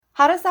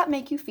How Does That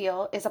Make You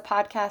Feel is a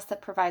podcast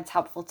that provides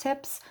helpful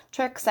tips,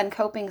 tricks, and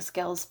coping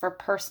skills for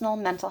personal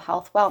mental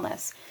health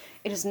wellness.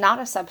 It is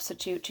not a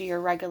substitute to your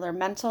regular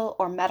mental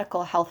or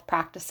medical health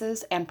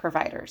practices and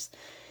providers.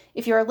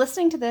 If you are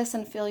listening to this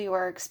and feel you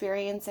are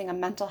experiencing a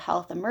mental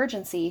health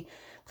emergency,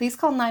 please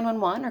call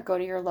 911 or go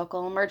to your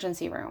local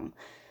emergency room.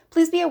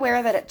 Please be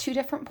aware that at 2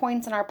 different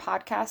points in our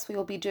podcast, we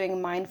will be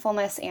doing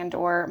mindfulness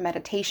and/or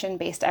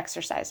meditation-based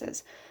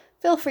exercises.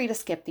 Feel free to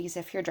skip these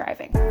if you're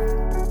driving.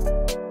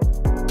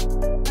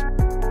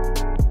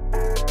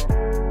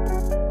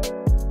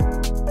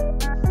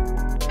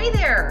 Hey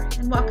there,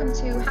 and welcome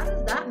to How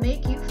Does That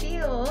Make You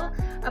Feel?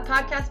 A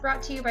podcast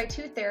brought to you by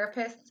 2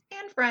 therapists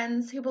and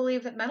friends who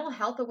believe that mental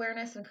health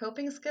awareness and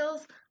coping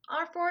skills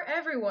are for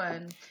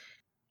everyone.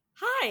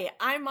 Hi,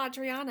 I'm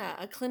Adriana,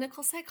 a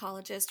clinical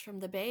psychologist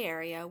from the Bay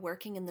Area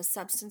working in the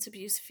substance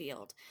abuse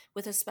field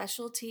with a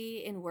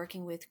specialty in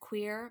working with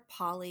queer,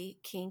 poly,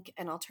 kink,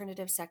 and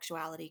alternative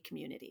sexuality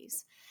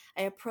communities.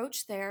 I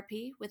approach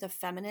therapy with a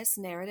feminist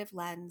narrative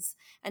lens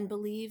and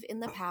believe in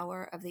the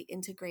power of the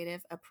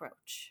integrative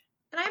approach.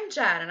 And I'm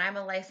Jen, and I'm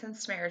a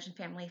licensed marriage and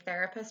family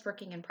therapist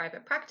working in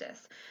private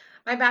practice.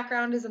 My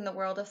background is in the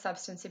world of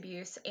substance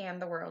abuse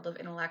and the world of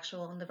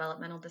intellectual and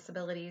developmental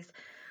disabilities.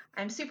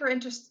 I'm super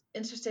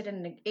interested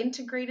in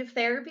integrative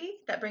therapy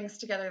that brings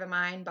together the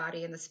mind,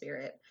 body, and the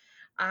spirit.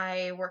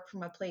 I work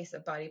from a place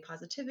of body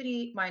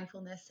positivity,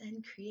 mindfulness,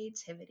 and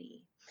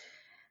creativity.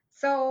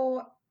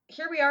 So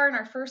here we are in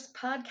our first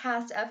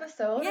podcast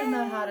episode in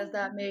the How Does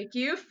That Make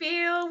You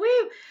Feel?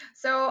 Woo!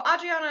 So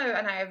Adriana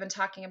and I have been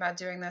talking about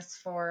doing this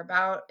for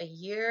about a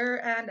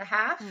year and a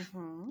half.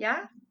 Mm-hmm.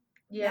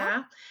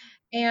 Yeah.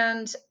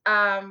 And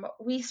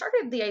we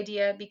started the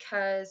idea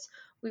because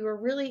we were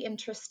really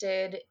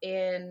interested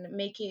in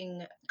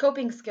making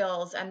coping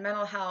skills and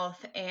mental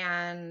health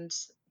and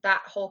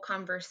that whole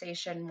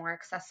conversation more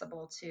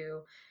accessible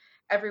to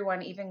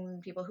everyone,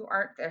 even people who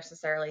aren't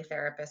necessarily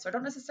therapists or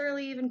don't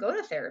necessarily even go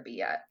to therapy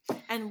yet.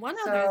 And one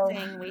other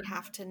thing we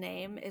have to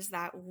name is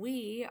that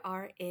we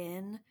are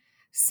in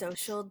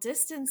social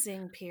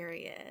distancing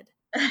period.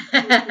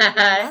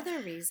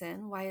 Another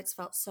reason why it's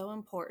felt so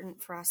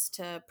important for us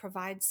to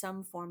provide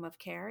some form of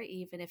care,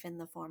 even if in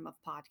the form of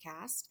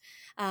podcast,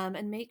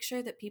 and make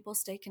sure that people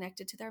stay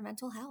connected to their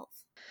mental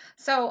health.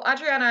 So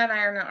Adriana and I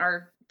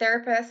are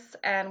therapists,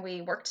 and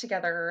we worked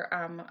together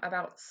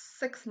about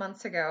 6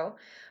 months ago,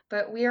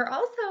 but we are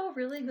also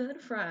really good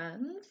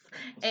friends,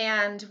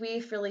 and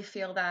we really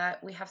feel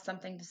that we have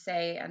something to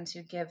say and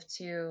to give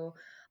to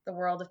the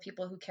world of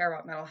people who care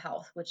about mental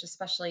health, which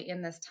especially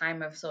in this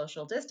time of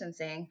social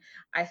distancing,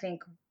 I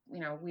think,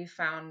 we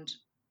found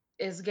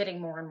is getting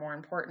more and more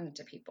important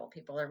to people.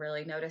 People are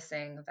really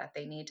noticing that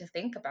they need to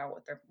think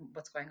about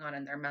what's going on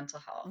in their mental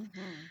health,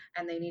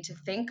 and they need to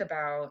think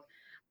about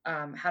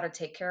how to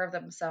take care of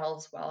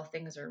themselves while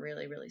things are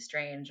really, really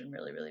strange and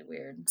really, really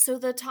weird. So,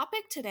 the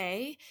topic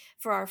today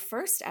for our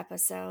first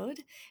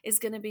episode is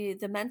going to be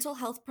the mental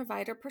health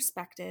provider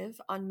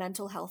perspective on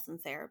mental health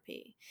and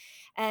therapy.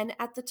 And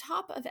at the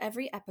top of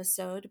every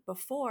episode,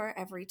 before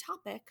every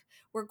topic,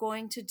 we're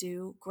going to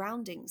do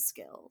grounding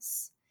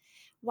skills.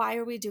 Why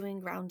are we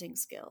doing grounding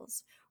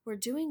skills? We're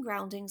doing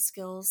grounding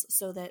skills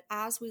so that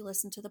as we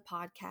listen to the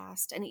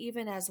podcast and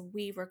even as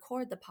we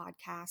record the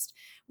podcast,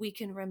 we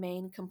can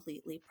remain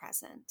completely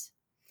present.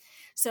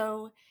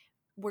 So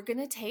we're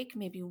going to take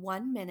maybe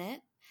 1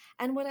 minute.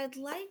 And what I'd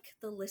like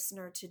the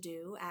listener to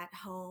do at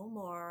home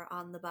or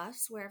on the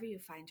bus, wherever you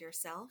find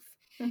yourself,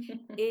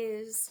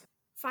 is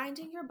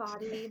finding your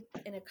body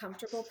in a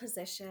comfortable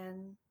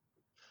position,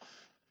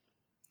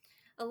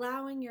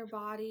 allowing your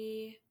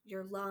body,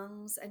 your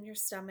lungs, and your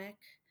stomach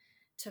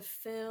to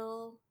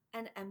fill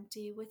and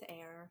empty with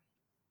air.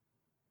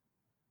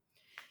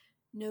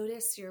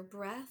 Notice your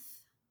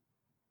breath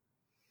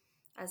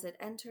as it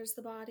enters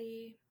the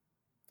body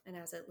and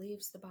as it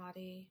leaves the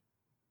body.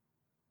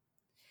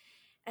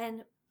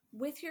 And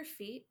with your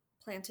feet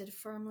planted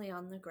firmly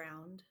on the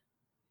ground,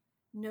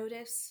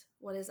 notice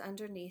what is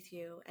underneath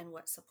you and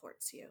what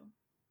supports you.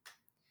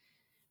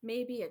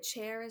 Maybe a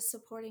chair is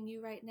supporting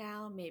you right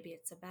now. Maybe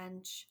it's a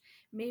bench.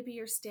 Maybe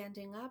you're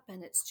standing up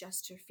and it's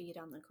just your feet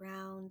on the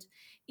ground.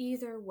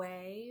 Either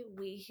way,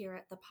 we here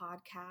at the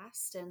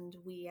podcast and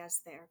we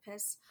as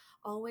therapists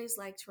always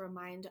like to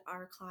remind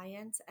our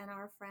clients and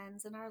our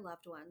friends and our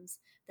loved ones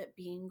that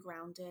being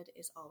grounded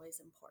is always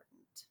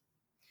important.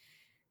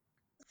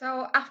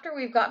 So after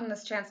we've gotten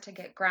this chance to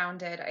get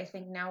grounded, I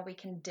think now we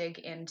can dig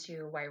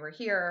into why we're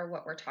here,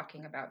 what we're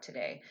talking about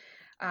today.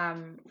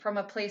 From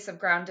a place of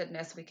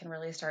groundedness, we can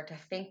really start to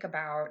think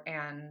about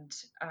and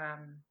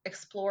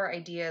explore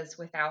ideas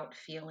without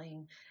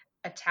feeling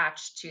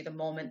attached to the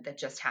moment that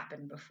just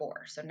happened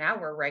before. So now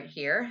we're right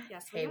here.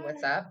 Yes, hey, are.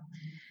 What's up?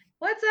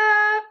 What's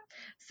up?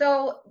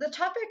 So the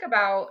topic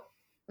about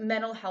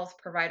mental health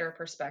provider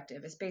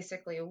perspective is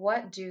basically,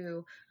 what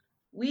do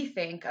we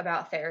think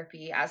about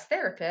therapy as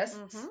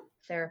therapists?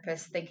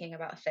 Therapists thinking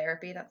about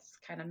therapy. That's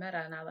kind of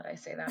meta now that I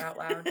say that out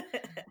loud.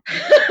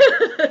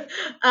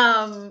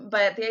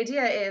 But the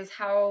idea is,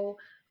 how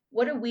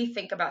what do we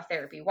think about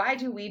therapy? Why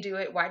do we do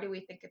it? Why do we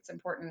think it's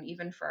important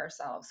even for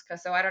ourselves?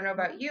 Because so I don't know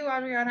about you,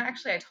 Adriana.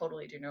 Actually, I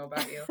totally do know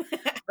about you,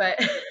 but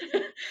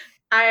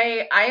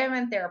I am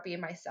in therapy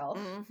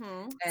myself.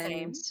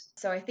 And Same.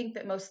 so I think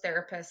that most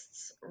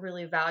therapists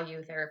really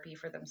value therapy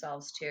for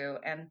themselves too.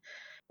 And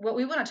what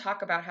we want to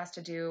talk about has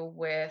to do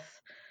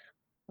with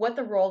what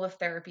the role of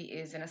therapy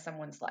is in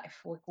someone's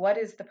life. What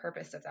is the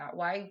purpose of that?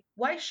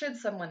 Why should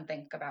someone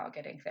think about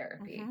getting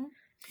therapy? hmm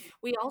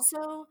We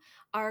also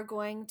are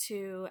going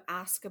to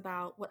ask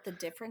about what the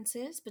difference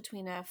is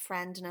between a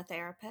friend and a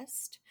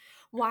therapist,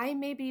 why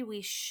maybe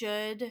we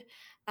should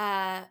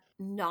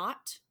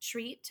not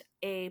treat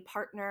a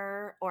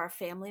partner or a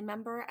family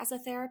member as a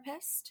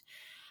therapist.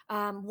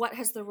 What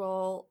has the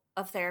role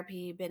of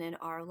therapy been in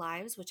our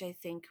lives, which I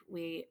think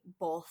we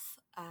both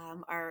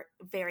are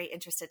very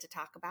interested to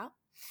talk about.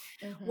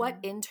 What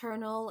Hmm.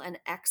 internal and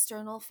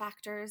external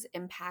factors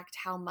impact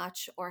how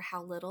much or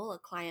how little a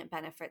client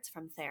benefits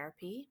from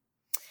therapy?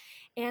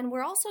 And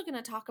we're also going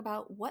to talk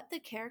about what the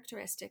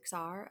characteristics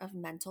are of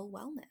mental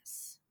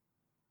wellness.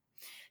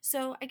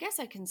 So, I guess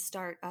I can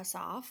start us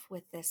off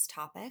with this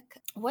topic.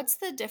 What's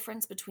the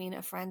difference between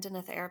a friend and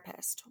a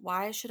therapist?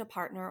 Why should a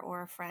partner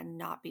or a friend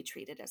not be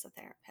treated as a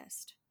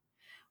therapist?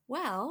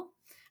 Well,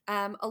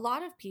 a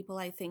lot of people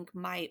I think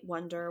might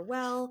wonder,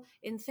 well,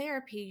 in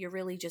therapy, you're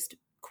really just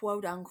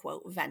quote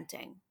unquote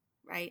venting,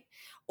 right?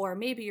 Or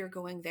maybe you're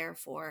going there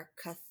for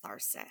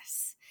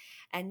catharsis.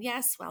 And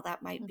yes, while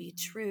that might be Hmm.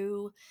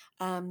 true,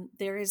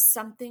 there is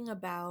something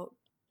about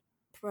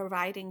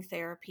providing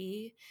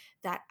therapy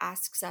that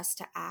asks us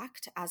to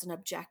act as an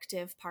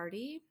objective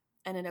party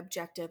and an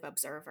objective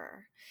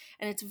observer.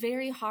 And it's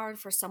very hard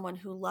for someone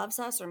who loves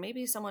us, or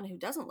maybe someone who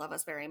doesn't love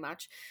us very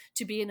much,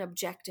 to be an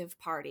objective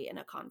party in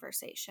a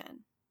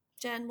conversation.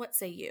 Jen, what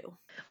say you?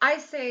 I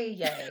say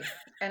yay.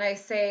 And I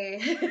say,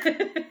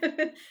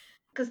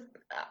 because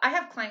I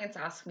have clients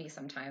ask me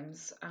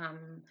sometimes,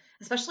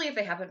 especially if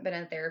they haven't been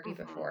in therapy Mm-hmm.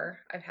 before.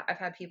 I've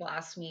had people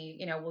ask me,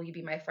 will you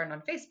be my friend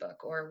on Facebook,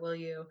 or will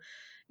you,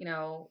 you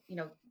know, you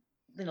know,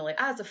 like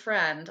as a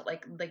friend,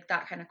 like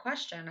that kind of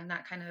question, and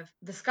that kind of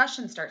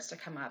discussion starts to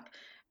come up.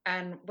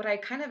 And what I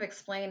kind of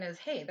explain is,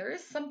 hey, there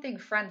is something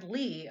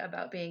friendly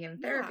about being in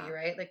therapy, Yeah.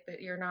 right? Like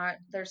that you're not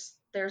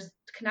there's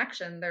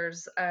connection,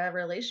 there's a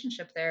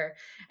relationship there,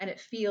 and it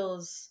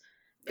feels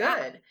Yeah.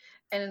 good.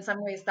 And in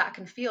some ways, that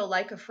can feel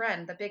like a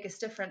friend. The biggest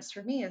difference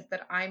for me is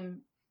that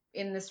I'm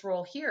in this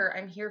role here.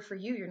 I'm here for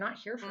you. You're not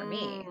here for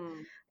me.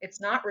 Mm. It's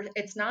not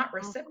Mhm.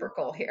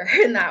 reciprocal here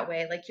in that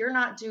way. Like you're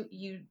not do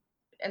you.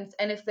 And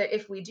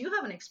if we do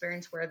have an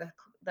experience where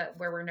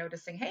where we're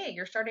noticing, hey,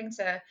 you're starting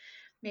to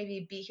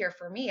maybe be here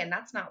for me, and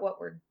that's not what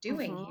we're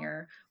doing Mhm.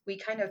 here, we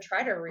kind of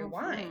try to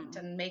rewind Mhm.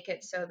 and make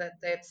it so that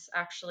it's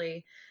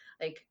actually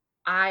like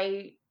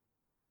I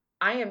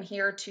I am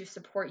here to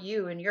support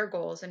you and your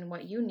goals and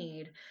what you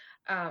need.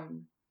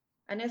 Um,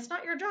 and it's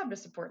not your job to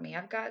support me.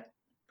 I've got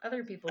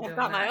other people I've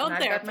doing got my that, and own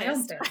I've got my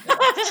own therapist.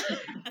 therapist.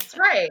 That's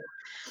right.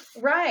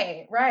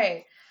 Right,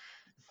 right.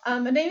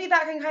 And maybe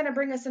that can kind of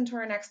bring us into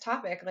our next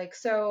topic. Like,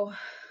 so,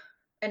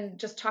 and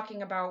just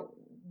talking about,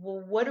 well,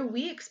 what do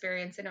we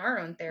experience in our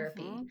own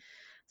therapy? Mhm.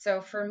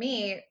 So for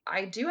me,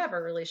 I do have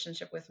a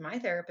relationship with my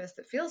therapist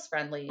that feels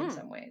friendly in Mm.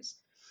 some ways.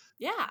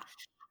 Yeah.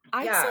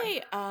 I'd Yeah.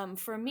 say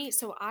for me,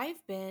 so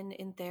I've been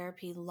in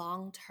therapy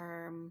long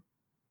term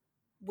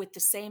with the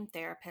same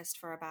therapist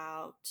for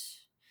about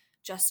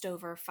just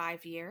over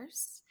 5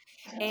 years.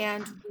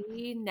 And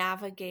we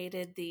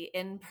navigated the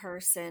in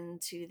person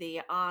to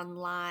the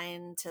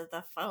online to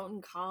the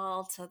phone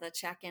call to the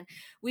check in.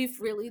 We've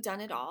really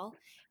done it all.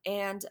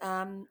 And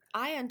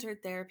I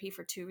entered therapy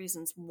for two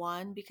reasons.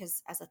 One,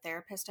 because as a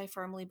therapist, I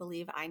firmly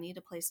believe I need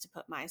a place to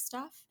put my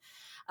stuff.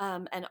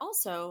 And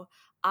also,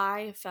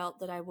 I felt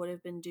that I would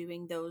have been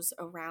doing those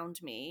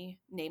around me,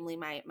 namely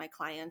my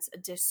clients, a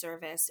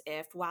disservice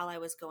if while I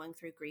was going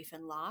through grief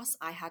and loss,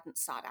 I hadn't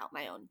sought out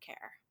my own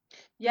care.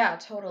 Yeah,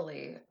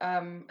 totally.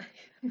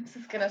 This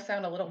is gonna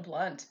sound a little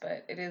blunt,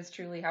 but it is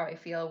truly how I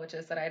feel, which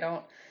is that I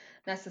don't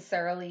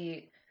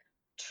necessarily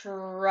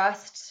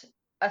trust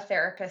a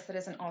therapist that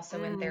isn't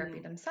also in therapy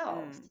Mm,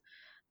 themselves. mm,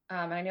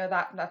 I know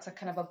that that's a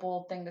kind of a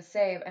bold thing to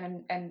say,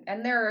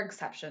 and there are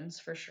exceptions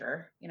for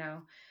sure,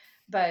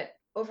 but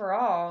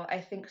overall,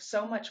 I think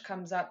so much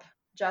comes up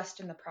just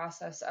in the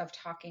process of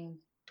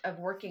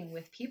working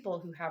with people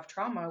who have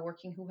trauma,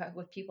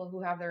 with people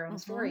who have their own mm-hmm,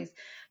 stories,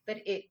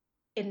 that it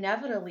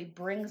inevitably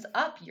brings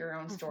up your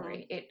own mm-hmm,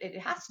 story. It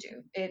has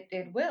to.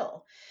 It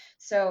will.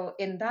 So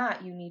in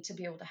that, you need to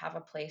be able to have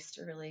a place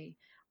to really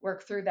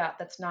work through that.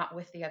 That's not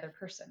with the other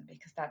person,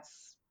 because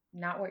that's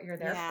not what you're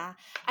there for. yeah.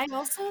 I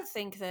also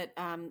think that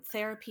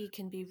therapy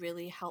can be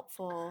really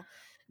helpful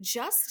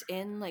just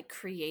in like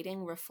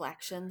creating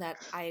reflection that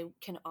I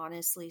can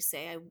honestly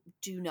say I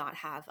do not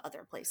have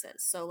other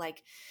places. So,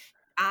 like,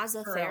 As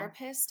a For real.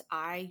 therapist,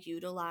 I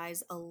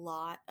utilize a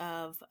lot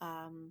of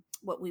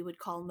what we would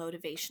call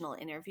motivational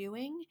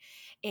interviewing.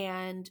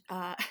 And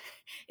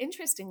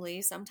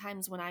interestingly,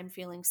 sometimes when I'm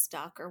feeling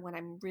stuck or when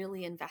I'm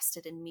really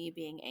invested in me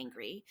being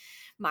angry,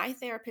 my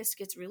therapist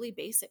gets really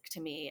basic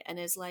to me and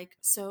is like,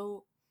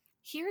 "So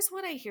here's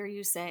what I hear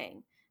you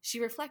saying." She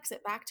reflects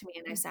it back to me,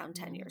 and I sound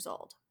 10 Mhm. years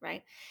old,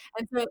 right?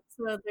 And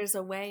so there's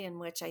a way in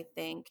which I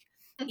think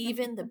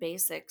even the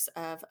basics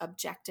of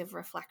objective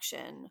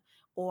reflection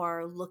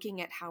or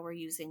looking at how we're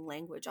using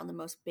language on the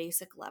most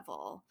basic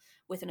level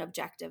with an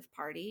objective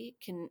party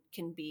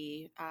can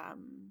be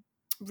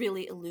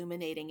really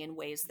illuminating in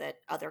ways that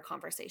other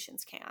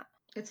conversations can't.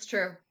 It's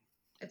true.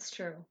 It's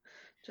true.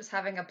 Just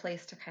having a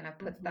place to kind of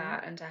put Hmm.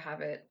 that and to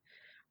have it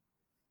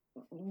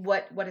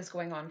what is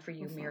going on for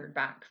you Hmm. mirrored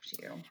back to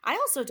you. I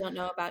also don't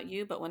know about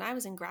you, but when I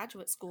was in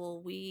graduate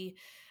school,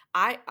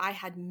 I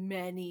had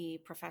many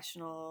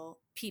professional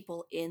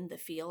people in the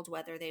field,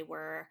 whether they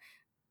were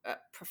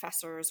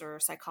professors or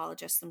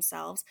psychologists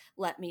themselves,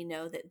 let me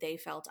know that they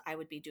felt I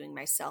would be doing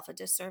myself a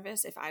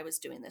disservice if I was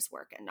doing this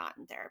work and not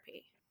in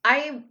therapy.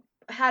 I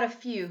had a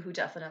few who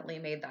definitely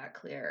made that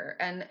clear.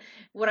 And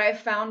what I've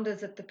found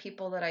is that the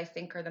people that I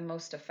think are the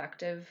most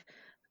effective,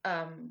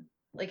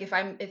 like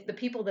if the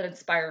people that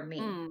inspire me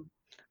Mm,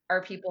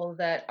 are people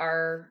that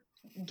are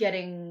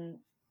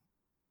getting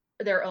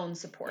their own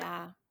support.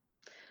 yeah,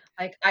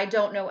 Like I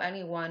don't know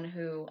anyone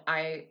who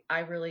I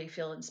really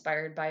feel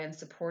inspired by and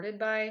supported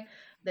by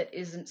that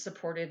isn't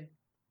supported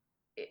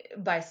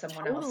by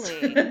someone else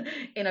totally,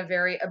 in a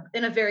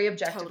very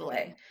objective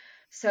way. totally.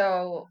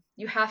 So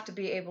you have to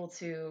be able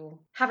to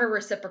have a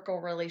reciprocal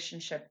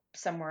relationship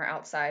somewhere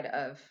outside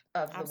of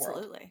the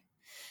world. Absolutely.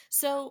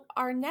 So,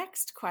 our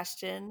next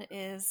question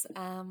is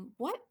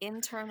what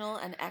internal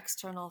and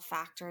external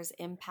factors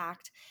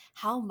impact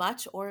how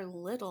much or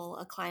little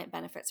a client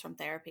benefits from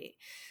therapy?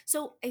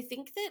 So, I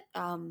think that,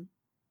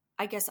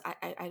 I guess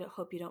I don't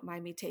hope you don't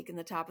mind me taking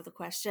the top of the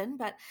question,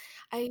 but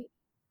I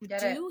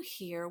Get it? do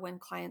hear when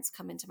clients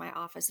come into my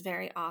office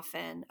very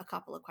often a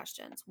couple of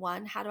questions.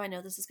 One, how do I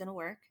know this is going to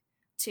work?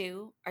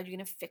 Two, are you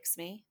going to fix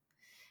me?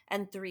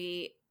 And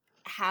three,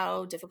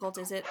 how difficult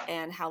is it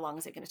and how long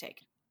is it going to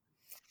take?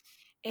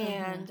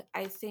 Hmm. And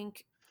I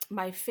think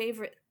my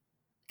favorite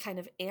kind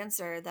of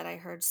answer that I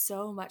heard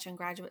so much in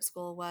graduate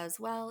school was,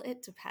 well,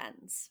 it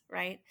depends,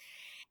 right?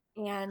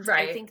 And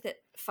I Right. think that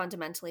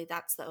fundamentally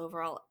that's the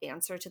overall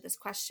answer to this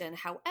question.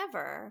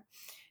 However,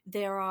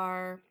 there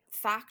are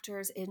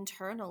factors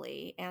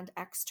internally and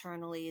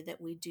externally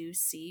that we do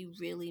see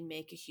really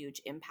make a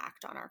huge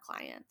impact on our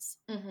clients.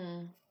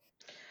 Hmm.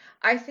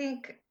 I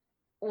think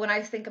when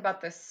I think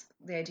about this,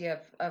 the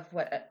idea of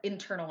what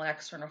internal and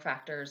external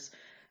factors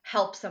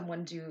help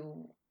someone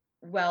do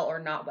well or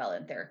not well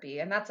in therapy,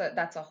 and that's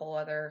a whole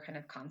other kind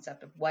of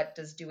concept of what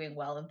does doing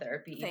well in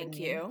therapy even Thank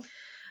mean. you.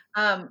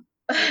 Um,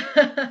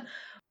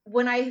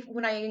 when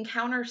I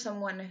encounter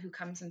someone who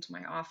comes into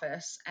my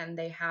office and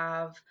they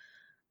have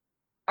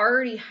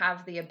already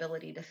have the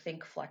ability to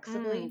think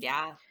flexibly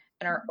Yeah,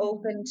 and are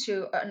open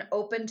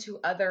to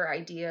other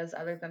ideas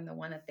other than the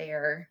one that they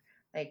are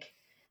like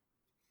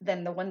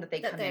than the one that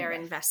they that come they in are with.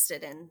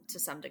 invested in to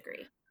some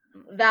degree.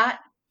 Mm.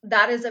 That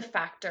that is a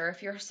factor.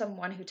 If you're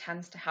someone who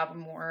tends to have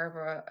more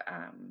of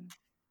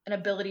an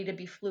ability to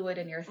be fluid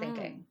in your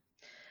Mm. thinking,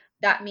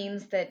 that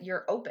means that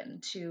you're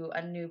open to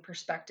a new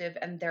perspective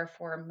and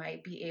therefore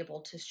might be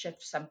able to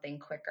shift something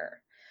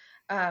quicker.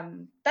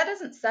 That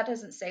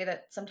doesn't say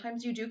that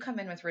sometimes you do come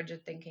in with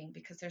rigid thinking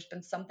because there's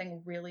been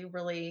something really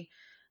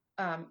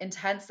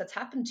intense that's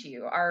happened to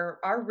you.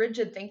 Our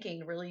rigid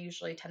thinking really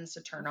usually tends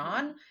to turn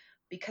Hmm. on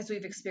because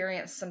we've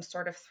experienced some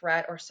sort of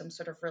threat or some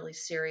sort of really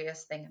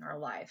serious thing in our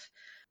life.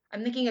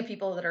 I'm thinking of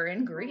people that are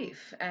in Mm.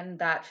 grief and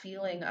that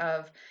feeling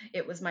of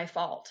it was my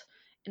fault.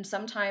 And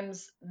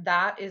sometimes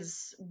that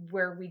is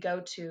where we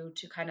go to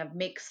kind of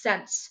make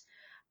sense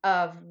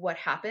of what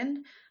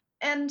happened.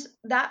 And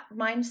that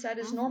mindset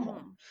is normal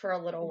Hmm. for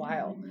a little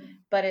while.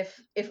 But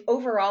if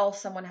overall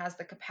someone has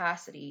the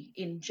capacity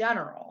in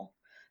general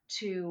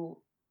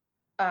to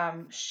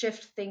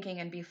shift thinking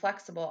and be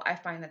flexible, I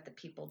find that the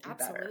people do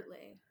better.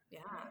 Absolutely.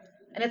 Yeah.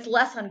 And it's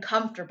less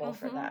uncomfortable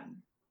for Hmm.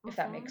 them, if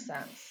that Hmm. makes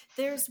sense.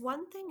 There's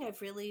one thing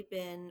I've really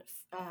been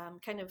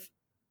kind of,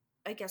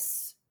 I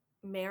guess,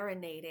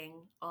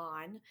 marinating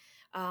on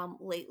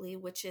lately,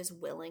 which is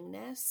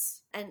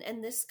willingness,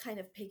 and this kind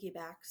of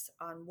piggybacks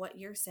on what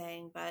you're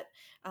saying. But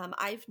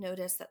I've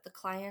noticed that the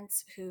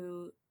clients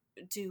who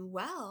do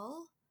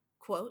well,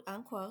 quote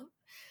unquote,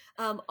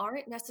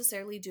 aren't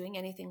necessarily doing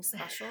anything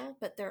special,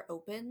 but they're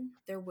open.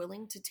 They're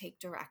willing to take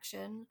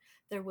direction.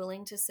 They're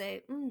willing to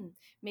say,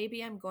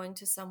 maybe I'm going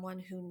to someone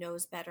who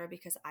knows better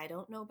because I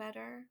don't know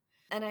better.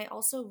 And I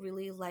also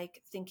really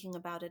like thinking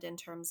about it in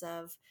terms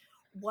of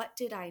what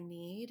did I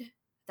need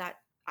that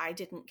I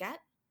didn't get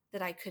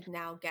that I could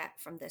now get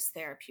from this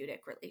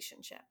therapeutic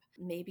relationship?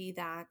 Maybe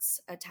that's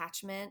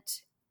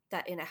attachment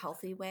that in a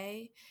healthy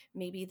way,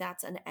 maybe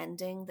that's an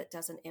ending that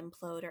doesn't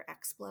implode or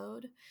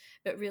explode.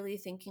 But really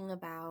thinking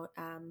about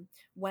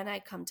when I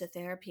come to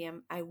therapy,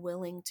 am I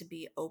willing to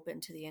be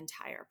open to the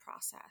entire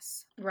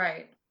process?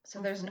 Right.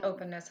 So there's an Hmm.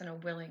 openness and a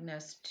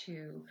willingness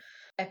to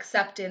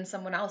accept in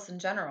someone else in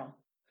general,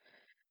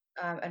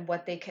 and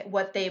what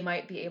they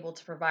might be able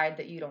to provide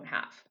that you don't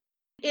have.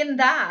 In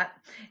that,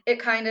 it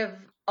kind of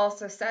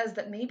also says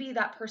that maybe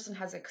that person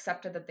has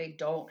accepted that they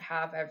don't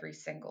have every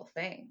single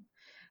thing,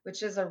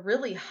 which is a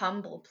really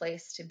humble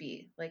place to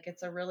be. Like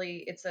it's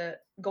a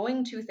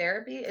going to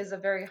therapy is a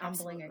very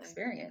humbling Absolutely.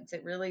 experience.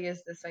 It really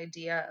is this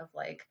idea of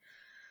like,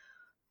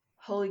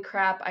 holy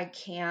crap, I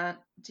can't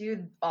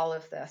do all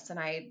of this, and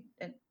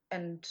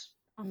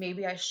Hmm.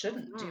 maybe I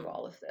shouldn't do Hmm.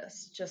 all of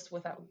this just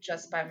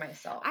by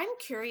myself. I'm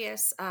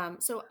curious.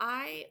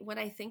 When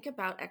I think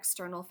about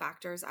external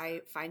factors,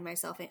 I find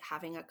myself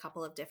having a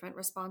couple of different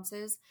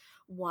responses.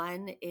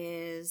 One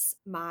is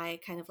my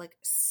kind of like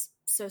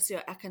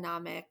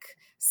socioeconomic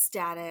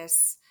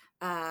status,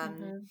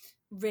 um, Mhm.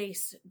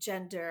 race,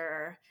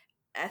 gender,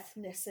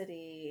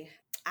 ethnicity,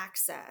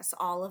 access,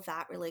 all of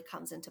that really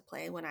comes into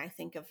play when I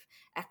think of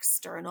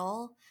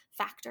external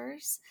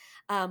factors.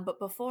 But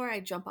before I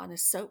jump on a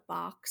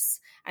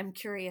soapbox, I'm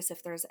curious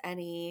if there's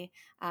any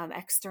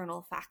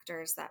external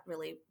factors that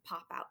really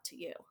pop out to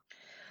you.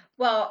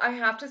 Well, I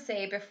have to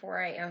say before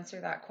I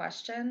answer that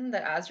question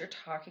that as you're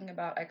talking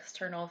about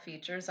external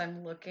features,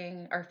 I'm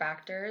looking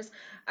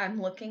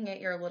at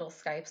your little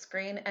Skype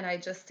screen and I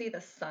just see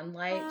the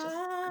sunlight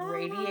just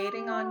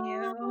radiating on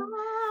you.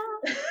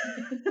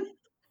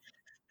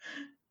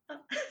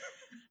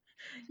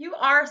 You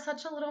are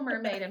such a little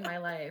mermaid in my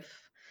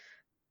life.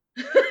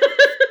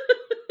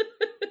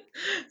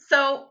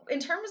 So, in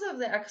terms of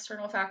the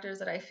external factors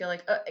that I feel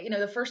like,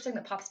 the first thing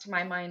that pops to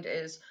my mind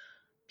is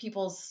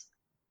people's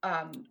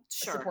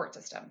Sure. support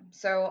system.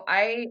 So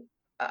I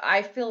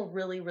feel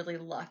really really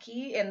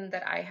lucky in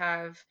that I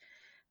have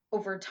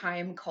over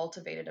time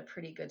cultivated a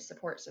pretty good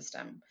support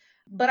system.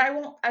 But I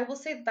will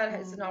say that that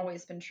hasn't Mm,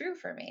 always been true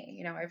for me.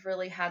 You know, I've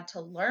really had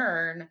to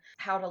learn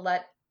how to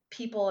let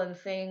people and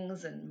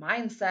things and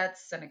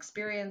mindsets and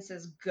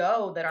experiences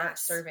go that aren't yes.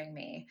 serving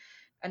me.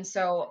 And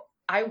so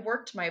I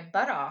worked my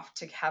butt off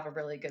to have a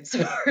really good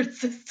support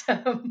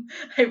system.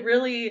 I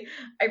really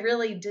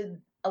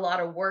did a lot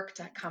of work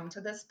to come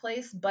to this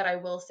place, but I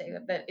will say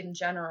that in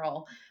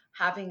general,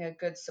 having a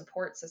good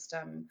support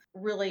system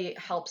really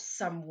helps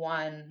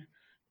someone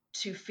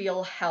to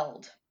feel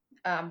held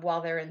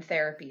while they're in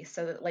therapy.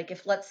 So that, like,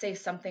 if let's say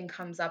something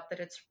comes up that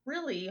it's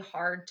really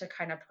hard to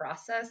kind of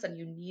process and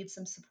you need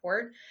some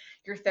support,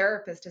 your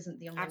therapist isn't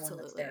the only one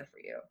that's there Absolutely. for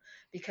you.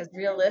 Because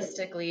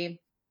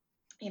realistically,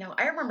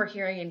 I remember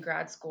hearing in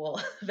grad school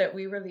that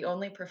we were the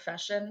only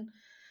profession.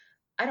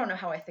 I don't know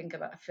how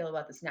feel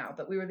about this now,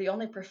 but we were the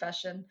only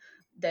profession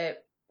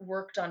that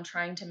worked on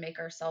trying to make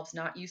ourselves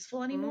not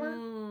useful anymore.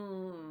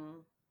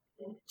 Mm,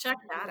 check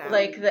that out.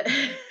 Like the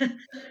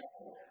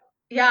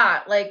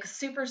Yeah, like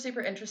super,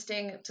 super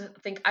interesting to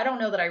think. I don't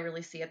know that I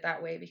really see it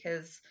that way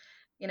because,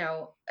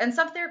 and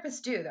some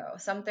therapists do though.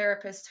 Some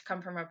therapists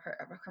come from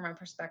from a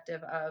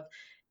perspective of,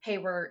 hey,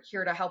 we're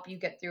here to help you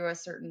get through a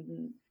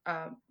certain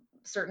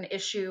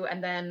issue,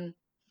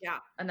 Yeah.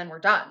 and then we're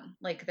done.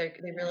 Like they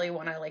really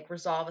want to like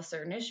resolve a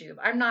certain issue.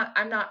 I'm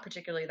not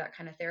particularly that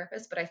kind of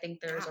therapist, but I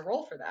think there is Yeah. a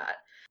role for that.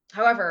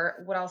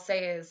 However, what I'll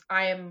say is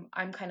I'm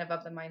kind of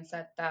the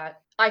mindset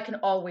that I can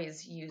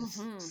always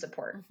use Hmm.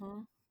 support.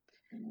 Hmm.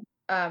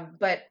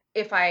 But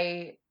if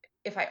I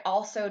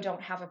also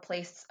don't have a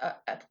place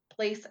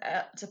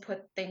to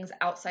put things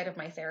outside of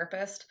my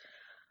therapist,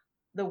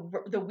 the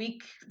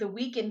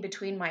week in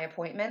between my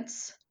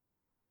appointments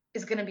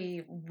is going to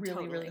be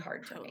really really Totally.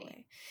 hard for me.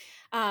 Totally.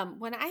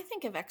 When I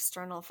think of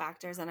external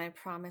factors, and I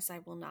promise I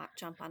will not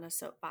jump on a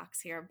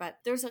soapbox here, but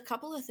there's a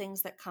couple of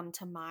things that come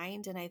to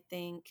mind. And I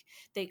think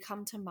they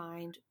come to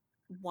mind,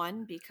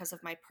 one, because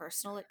of my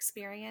personal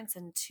experience,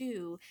 and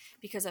two,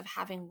 because of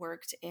having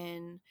worked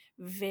in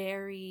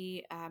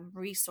very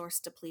resource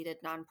depleted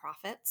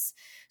nonprofits.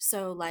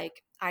 So,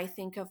 like, I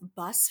think of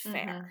bus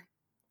Mhm. fare.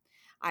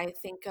 I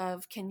think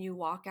of, can you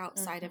walk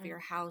outside of Mhm. your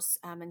house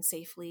and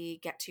safely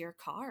get to your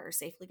car or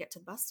safely get to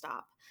the bus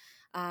stop?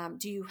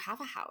 Do you have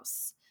a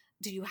house?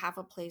 Do you have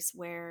a place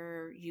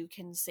where you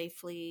can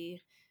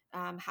safely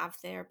have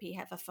therapy,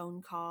 have a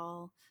phone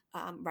call,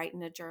 write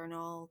in a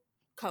journal,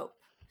 cope?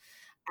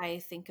 I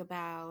think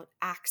about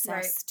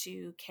Right. access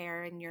to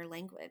care in your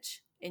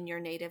language, in your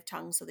native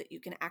tongue, so that you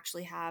can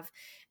actually have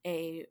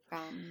a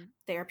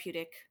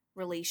therapeutic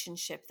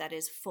relationship that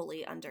is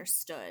fully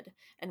understood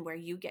and where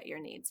you get your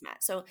needs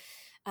met. So,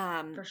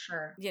 um, For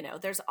sure.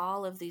 there's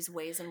all of these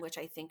ways in which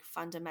I think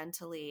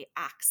fundamentally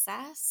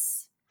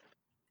access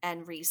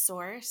and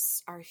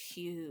resource are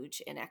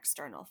huge in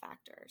external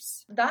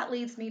factors. That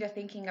leads me to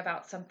thinking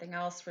about something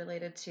else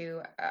related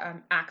to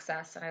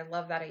access, and I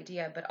love that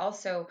idea. But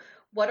also,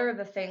 what are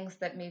the things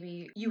that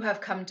maybe you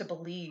have come to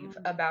believe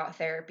Mm, about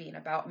therapy and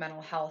about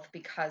mental health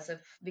because of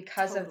the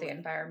totally.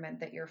 environment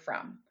that you're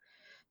from?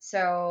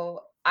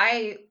 So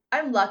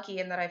I'm lucky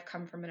in that I've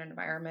come from an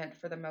environment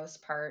for the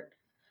most part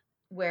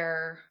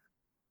where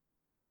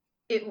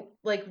it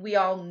like we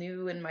all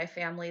knew in my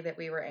family that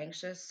we were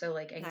anxious, so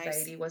like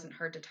Nice. anxiety wasn't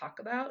hard to talk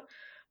about.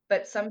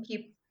 But some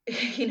people,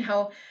 you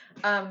know,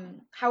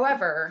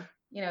 however,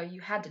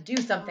 you had to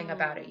do something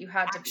about it. Mm, You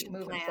had to be action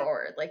moving plan.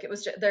 forward. Like it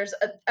was just,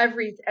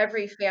 every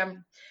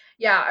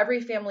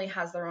family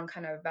has their own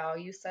kind of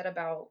value set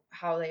about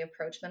how they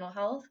approach mental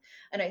health.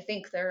 And I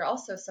think there are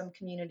also some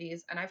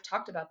communities, and I've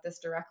talked about this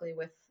directly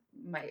with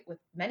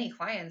many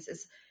clients,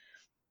 is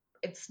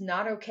it's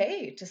not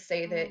okay to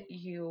say Mm, that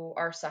you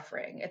are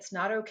suffering. It's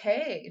not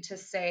okay to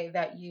say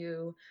that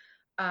you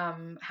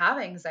have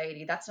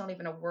anxiety. That's not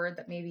even a word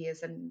that maybe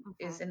is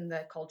mhm, in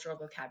the cultural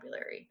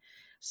vocabulary.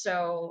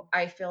 So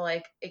I feel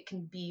like it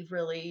can be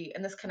really,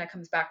 and this kind of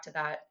comes back to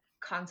that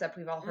concept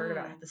we've all heard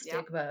about, the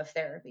yep. stigma of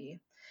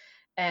therapy.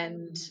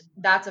 And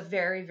that's a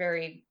very,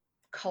 very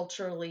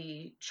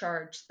culturally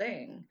charged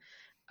thing.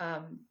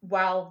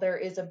 While there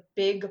is a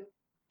big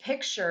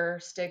picture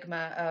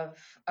stigma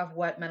of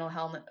what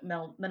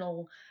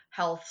mental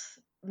health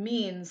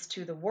means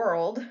to the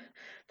world,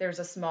 there's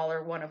a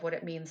smaller one of what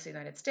it means to the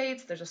United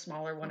States. There's a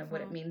smaller one of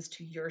what it Mhm, means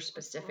to your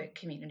mhm. specific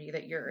community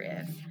that you're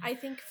in. I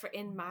think for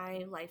in my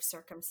life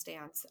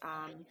circumstance,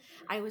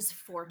 I was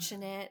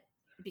fortunate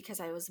because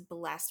I was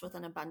blessed with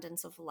an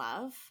abundance of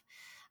love.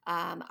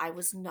 I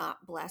was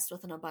not blessed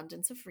with an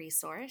abundance of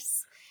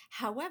resource.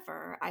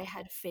 However, I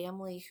had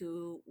family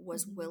who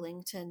was Mhm.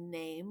 willing to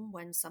name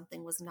when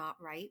something was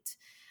not right.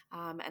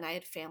 And I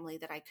had family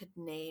that I could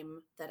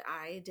name that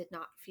I did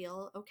not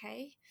feel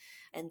okay.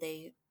 And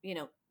they,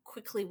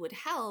 quickly would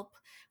help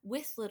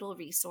with little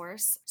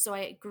resource. So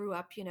I grew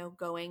up,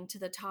 going to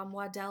the Tom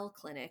Waddell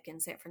Clinic in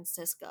San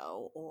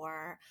Francisco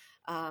or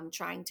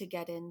trying to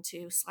get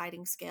into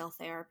sliding scale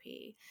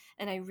therapy.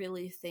 And I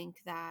really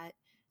think that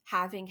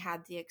having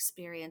had the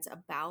experience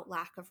about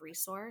lack of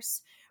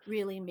resource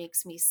really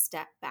makes me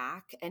step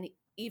back. And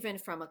even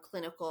from a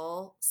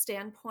clinical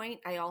standpoint,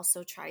 I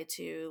also try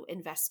to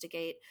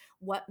investigate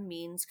what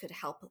means could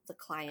help the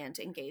client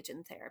engage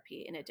in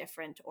therapy in a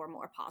different or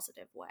more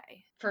positive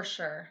way. For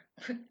sure.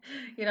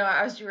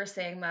 As you were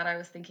saying that, I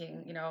was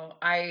thinking,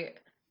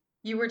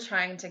 you were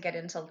trying to get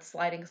into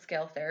sliding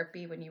scale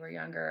therapy when you were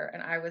younger,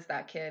 and I was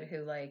that kid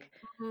who like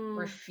Mm.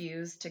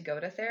 refused to go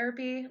to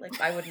therapy. Like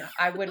I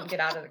wouldn't get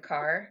out of the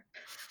car.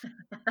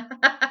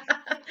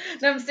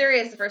 No, I'm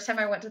serious. The first time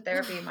I went to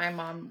therapy, my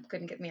mom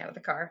couldn't get me out of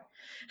the car.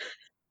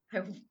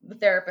 The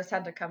therapist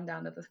had to come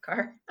down to the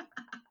car.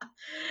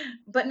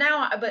 But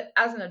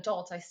as an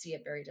adult, I see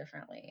it very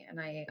differently, and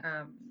I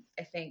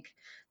think,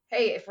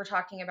 hey, if we're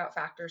talking about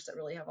factors that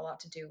really have a lot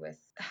to do with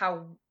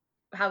how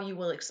you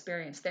will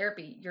experience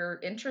therapy, your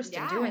interest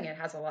in Yeah. doing it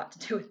has a lot to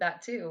do with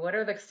that too. What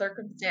are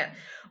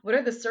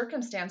the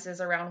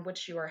circumstances around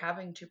which you are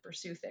having to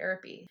pursue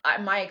therapy?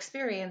 My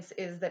experience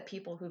is that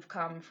people who've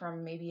come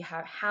from maybe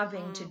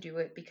having to Mm. do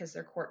it because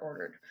they're court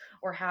ordered,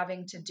 or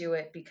having to do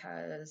it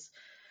because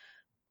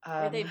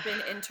Or um, they've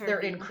been they're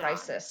in intervened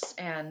on. crisis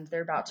and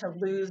they're about to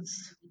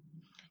lose.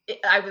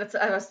 Yeah, that's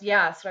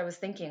what I was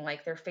thinking.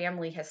 Like their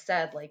family has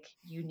said, like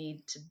you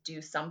need to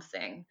do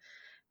something,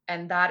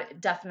 and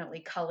that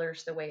definitely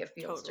colors the way it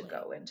feels to Totally.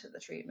 go into the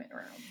treatment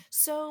room.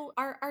 So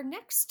our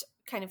next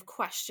kind of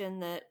question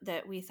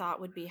that we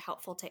thought would be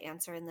helpful to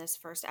answer in this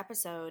first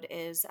episode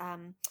is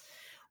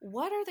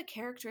what are the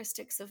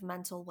characteristics of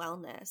mental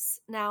wellness?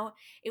 Now,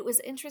 it was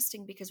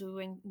interesting because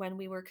when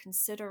we were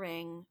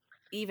considering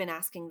even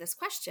asking this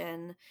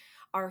question,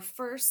 our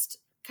first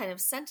kind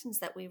of sentence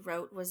that we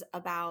wrote was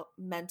about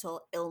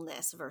mental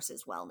illness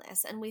versus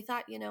wellness. And we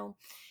thought,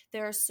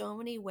 there are so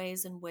many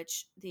ways in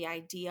which the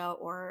idea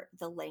or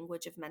the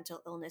language of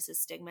mental illness is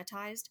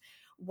stigmatized.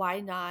 Why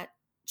not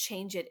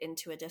change it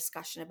into a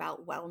discussion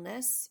about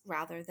wellness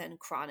rather than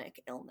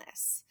chronic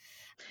illness?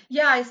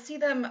 Yeah, I see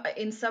them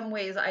in some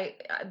ways.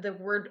 The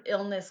word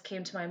illness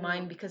came to my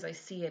mind Mm, because I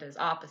see it as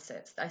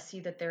opposites. I see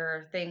that there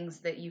are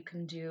things that you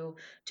can do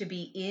to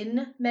be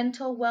in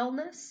mental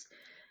wellness,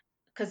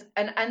 because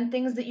and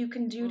things that you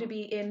can do to mm,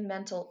 be in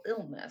mental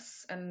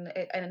illness,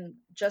 and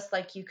just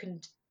like you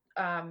can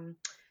um,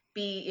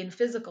 be in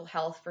physical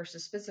health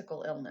versus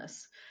physical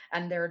illness,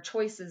 and there are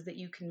choices that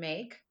you can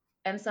make,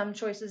 and some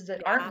choices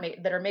that aren't yeah.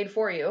 made that are made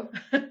for you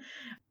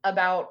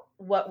about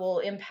what will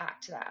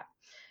impact that.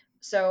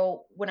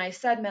 So when I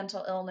said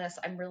mental illness,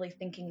 I'm really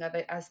thinking of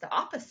it as the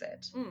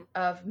opposite Mm,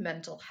 of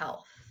mental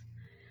health,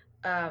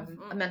 a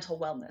mhm. mental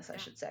wellness, I Yeah.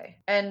 should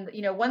say. And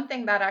one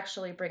thing that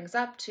actually brings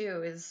up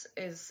too is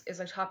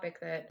a topic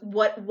that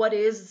what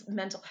is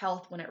mental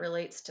health when it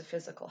relates to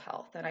physical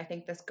health, and I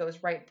think this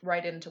goes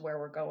right into where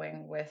we're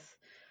going with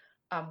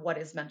what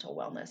is mental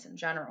wellness in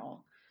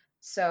general.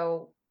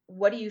 So,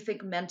 what do you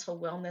think mental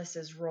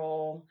wellness's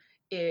role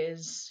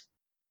is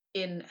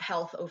in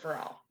health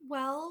overall?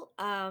 Well,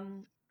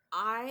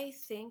 I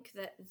think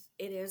that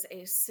it is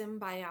a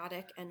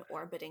symbiotic and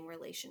orbiting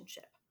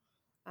relationship.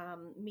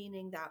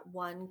 meaning that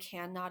one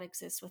cannot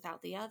exist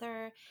without the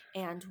other,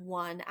 and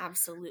one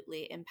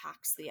absolutely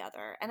impacts the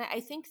other. And I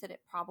think that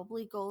it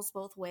probably goes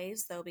both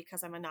ways, though,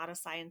 because I'm not a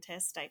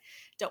scientist. I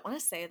don't want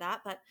to say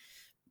that, but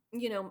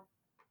you know,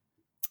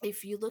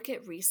 if you look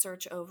at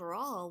research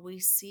overall, we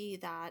see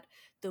that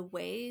the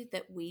way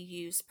that we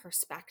use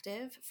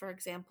perspective, for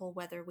example,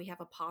 whether we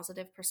have a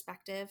positive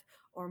perspective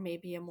or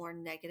maybe a more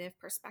negative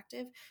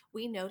perspective,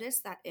 we notice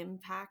that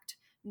impact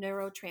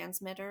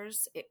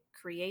neurotransmitters. It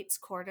creates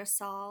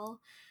cortisol.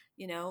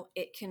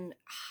 It can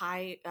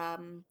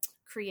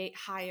create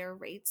higher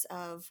rates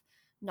of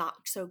not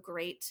so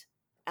great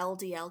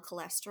LDL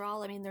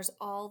cholesterol. I mean, there's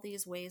all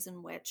these ways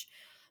in which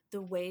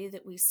the way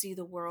that we see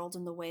the world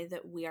and the way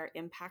that we are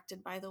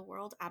impacted by the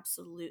world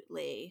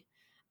absolutely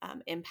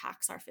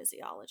impacts our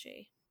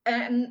physiology.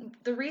 And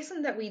the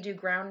reason that we do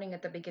grounding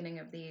at the beginning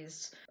of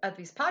these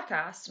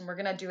podcasts, and we're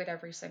going to do it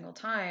every single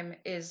time,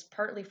 is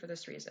partly for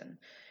this reason.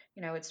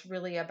 It's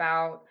really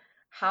about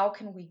how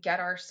can we get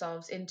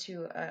ourselves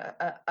into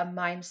a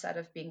mindset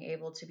of being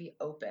able to be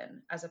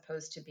open as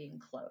opposed to being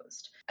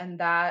closed. And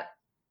that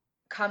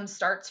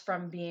starts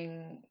from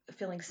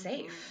feeling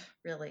safe,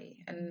 really,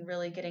 and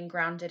really getting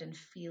grounded and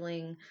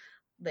feeling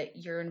that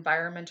your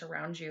environment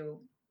around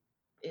you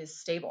is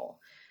stable.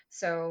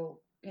 So,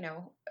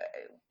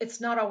 it's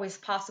not always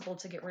possible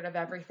to get rid of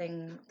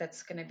everything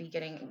that's going to be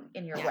getting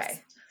in your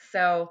way.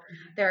 So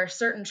there are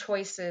certain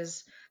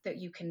choices that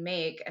you can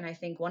make. And I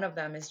think one of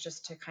them is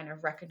just to kind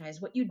of recognize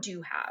what you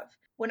do have.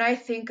 When I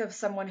think of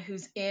someone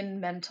who's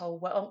in mental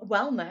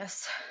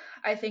wellness,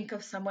 I think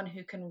of someone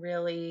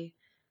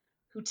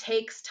who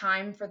takes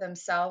time for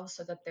themselves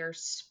so that there's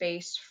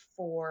space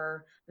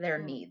for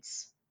their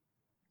needs,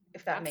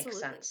 if that makes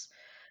sense.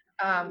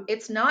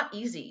 It's not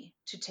easy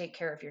to take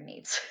care of your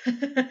needs.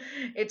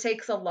 It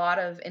takes a lot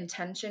of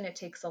intention. It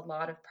takes a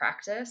lot of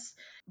practice.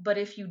 But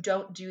if you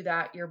don't do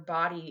that, your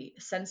body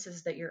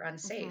senses that you're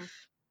unsafe.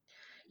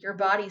 Your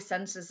body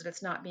senses that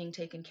it's not being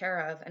taken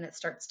care of, and it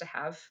starts to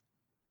have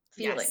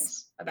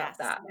feelings about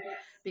that,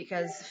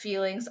 because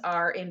feelings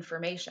are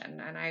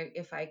information. And I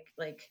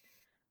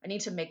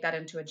need to make that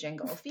into a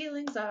jingle.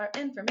 Feelings are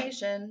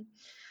information.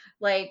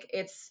 Like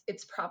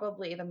it's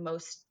probably the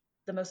most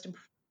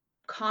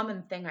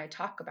common thing I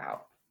talk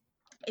about.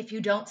 If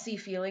you don't see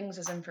feelings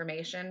as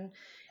information,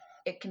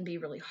 it can be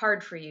really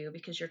hard for you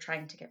because you're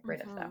trying to get rid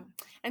of them.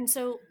 And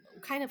so,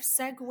 kind of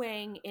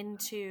segueing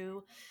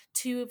into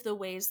two of the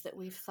ways that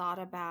we've thought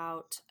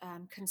about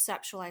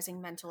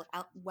conceptualizing mental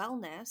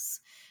wellness,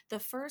 the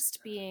first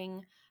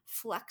being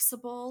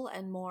flexible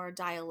and more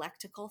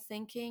dialectical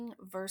thinking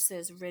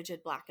versus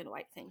rigid black and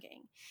white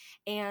thinking.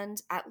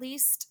 And at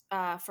least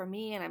for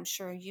me, and I'm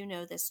sure you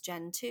know this,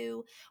 Jen,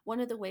 too, one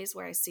of the ways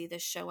where I see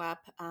this show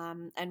up,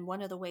 and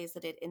one of the ways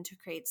that it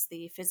integrates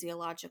the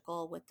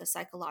physiological with the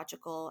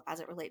psychological as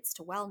it relates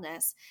to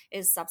wellness,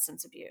 is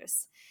substance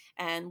abuse.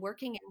 And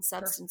working in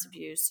substance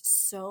abuse,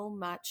 so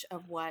much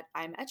of what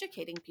I'm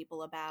educating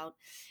people about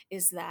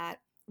is that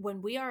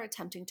when we are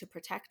attempting to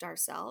protect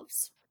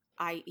ourselves,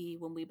 i.e.,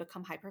 when we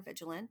become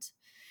hypervigilant,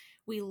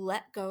 we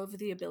let go of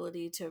the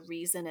ability to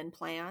reason and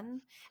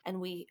plan,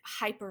 and we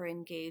hyper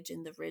engage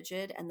in the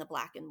rigid and the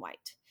black and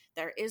white.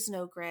 There is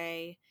no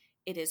gray.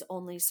 It is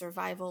only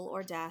survival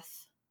or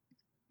death,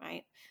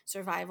 right?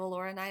 Survival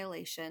or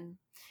annihilation.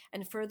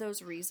 And for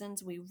those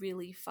reasons, we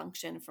really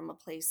function from a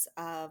place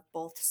of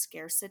both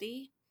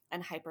scarcity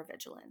and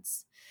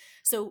hypervigilance.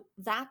 So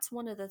that's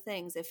one of the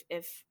things.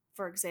 If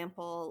for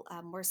example,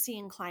 we're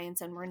seeing clients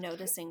and we're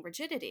noticing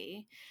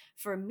rigidity,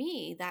 for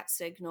me, that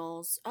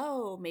signals,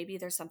 oh, maybe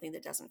there's something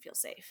that doesn't feel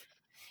safe.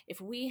 If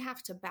we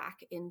have to back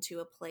into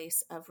a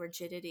place of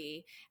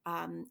rigidity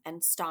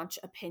and staunch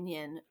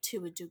opinion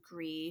to a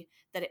degree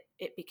that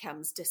it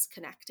becomes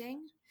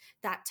disconnecting,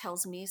 that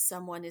tells me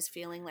someone is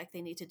feeling like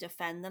they need to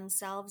defend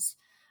themselves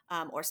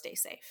or stay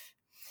safe.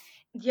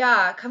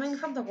 Yeah, coming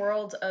from the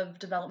world of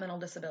developmental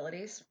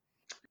disabilities,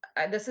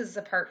 this is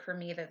the part for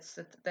me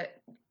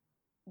that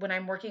when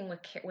I'm working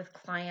with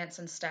clients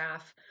and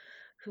staff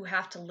who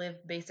have to live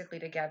basically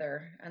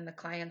together, and the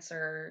clients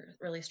are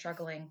really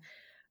struggling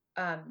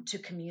to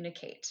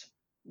communicate,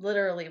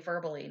 literally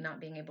verbally,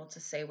 not being able to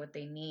say what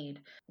they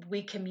need.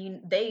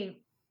 They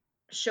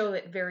show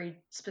it very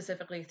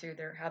specifically through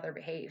how they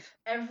behave.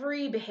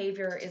 Every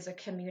behavior is a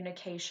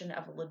communication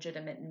of a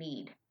legitimate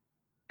need.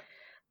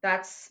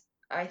 That's,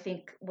 I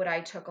think, what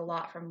I took a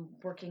lot from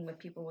working with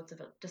people with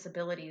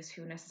disabilities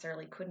who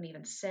necessarily couldn't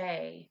even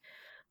say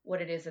what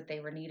it is that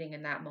they were needing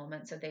in that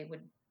moment, so they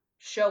would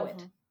show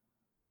it.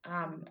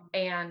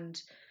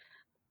 And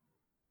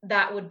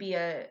that would be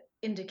a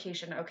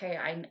indication, okay,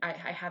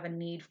 I have a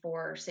need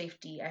for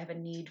safety, I have a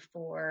need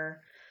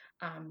for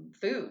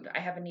food, I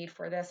have a need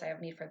for this, I have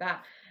a need for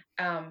that.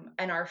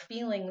 And our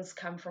feelings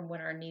come from when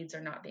our needs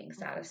are not being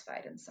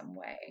satisfied in some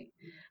way,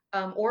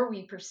 or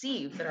we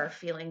perceive that our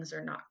feelings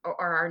are not,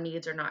 or our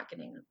needs are not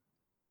getting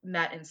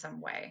met in some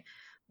way.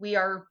 We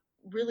are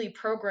really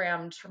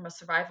programmed from a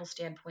survival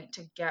standpoint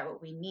to get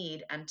what we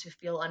need and to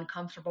feel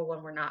uncomfortable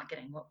when we're not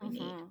getting what we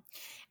need. Hmm.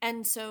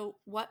 And so,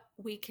 what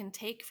we can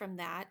take from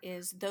that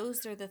is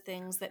those are the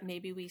things that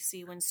maybe we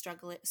see when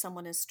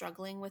someone is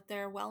struggling with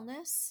their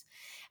wellness.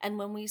 And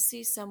when we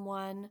see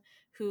someone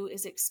who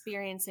is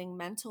experiencing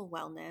mental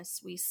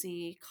wellness, we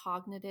see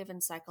cognitive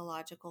and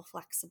psychological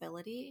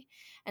flexibility,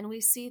 and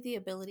we see the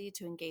ability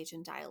to engage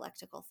in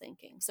dialectical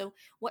thinking. So,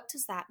 what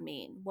does that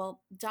mean?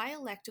 Well,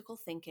 dialectical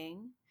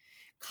thinking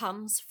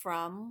comes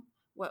from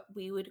what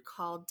we would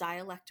call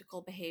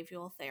dialectical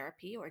behavioral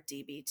therapy, or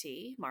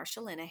DBT, Marsha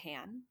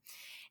Linehan.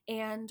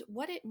 And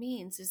what it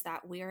means is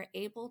that we are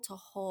able to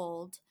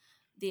hold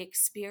the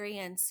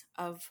experience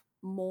of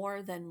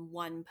more than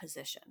one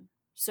position.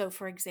 So,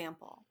 for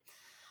example,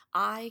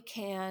 I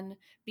can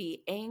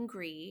be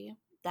angry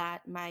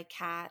that my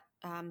cat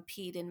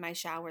peed in my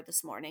shower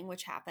this morning,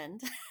 which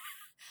happened.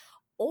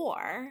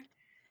 Or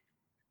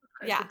Of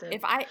course yeah, it did.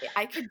 if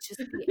I could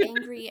just be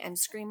angry and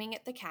screaming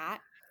at the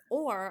cat,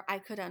 or I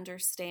could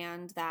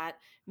understand that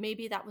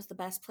maybe that was the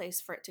best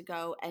place for it to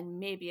go, and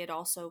maybe it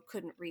also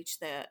couldn't reach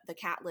the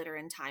cat litter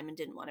in time and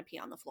didn't want to pee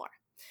on the floor.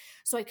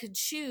 So I could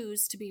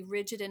choose to be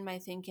rigid in my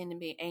thinking and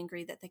be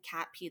angry that the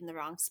cat peed in the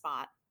wrong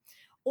spot.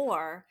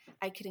 Or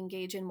I could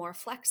engage in more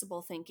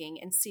flexible thinking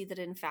and see that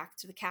in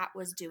fact the cat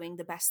was doing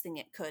the best thing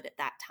it could at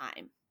that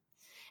time.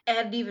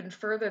 And even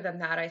further than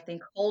that, I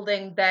think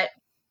holding that,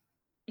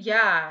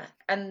 yeah,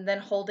 and then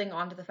holding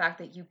on to the fact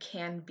that you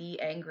can be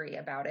angry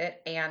about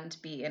it and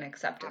be in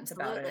acceptance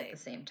about it at the Absolutely.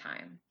 same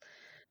time.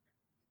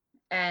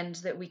 And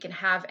that we can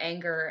have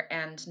anger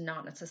and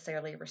not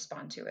necessarily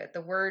respond to it.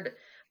 The word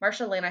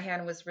Marsha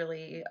Linehan was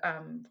really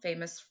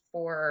famous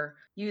for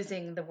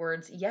using the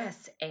words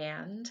yes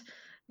and,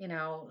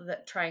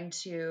 that trying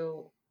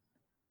to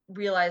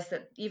realize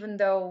that even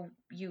though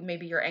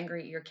maybe you're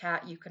angry at your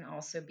cat, you can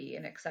also be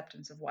in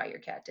acceptance of why your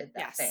cat did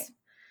that thing. Yes,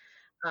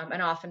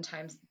 And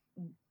oftentimes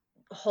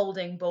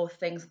holding both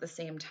things at the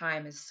same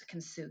time can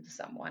soothe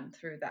someone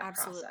through that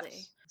absolutely.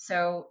 process.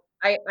 So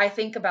I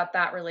think about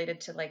that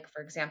related to, like,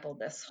 for example,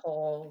 this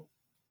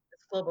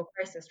global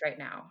crisis right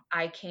now.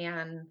 I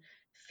can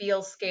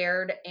feel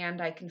scared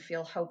and I can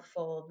feel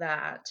hopeful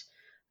that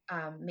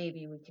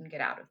maybe we can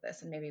get out of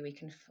this and maybe we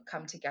can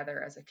come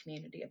together as a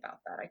community about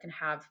that. I can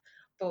have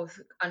both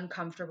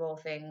uncomfortable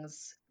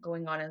things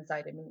going on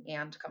inside of me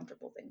and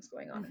comfortable things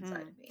going on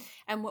inside Hmm. of me.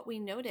 And what we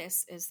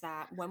notice is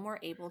that when we're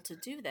able to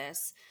do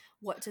this,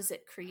 what does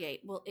it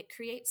create? Well, it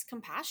creates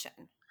compassion.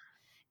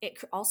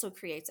 Also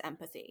creates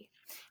empathy.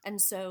 And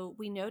so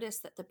we notice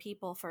that the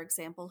people, for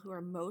example, who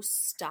are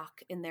most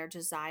stuck in their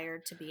desire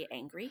to be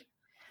angry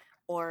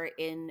or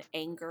in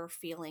anger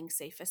feeling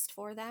safest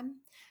for them,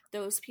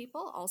 those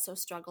people also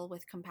struggle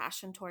with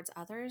compassion towards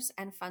others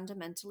and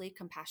fundamentally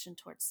compassion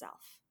towards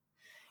self.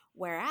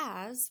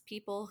 Whereas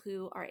people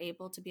who are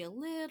able to be a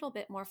little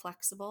bit more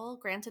flexible,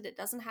 granted, it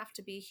doesn't have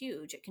to be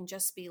huge. It can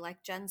just be,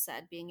 like Jen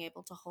said, being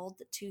able to hold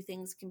that two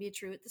things can be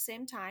true at the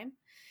same time.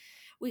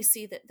 We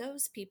see that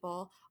those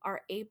people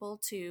are able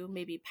to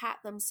maybe pat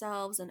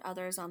themselves and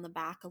others on the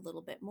back a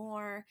little bit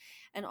more,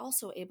 and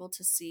also able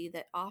to see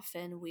that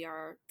often we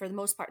are, for the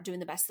most part, doing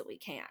the best that we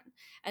can.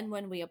 And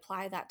when we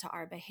apply that to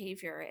our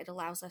behavior, it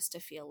allows us to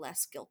feel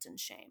less guilt and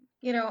shame.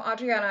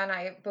 Adriana and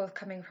I both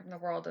coming from the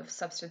world of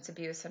substance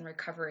abuse and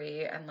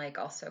recovery and like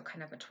also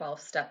kind of a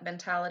 12-step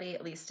mentality,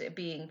 at least it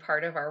being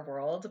part of our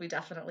world, we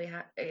definitely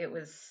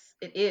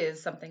it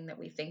is something that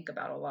we think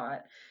about a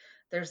lot.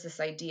 There's this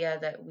idea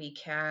that we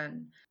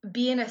can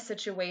be in a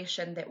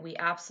situation that we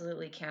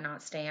absolutely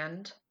cannot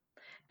stand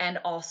and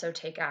also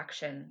take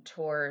action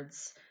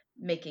towards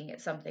making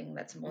it something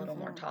that's a little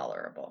more Mm-hmm.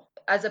 tolerable.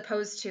 As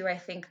opposed to, I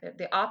think that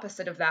the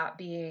opposite of that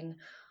being,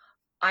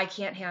 I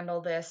can't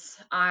handle this.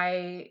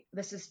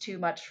 This is too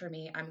much for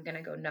me. I'm going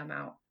to go numb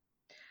out.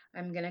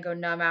 I'm going to go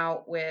numb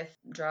out with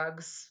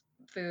drugs,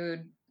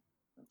 food,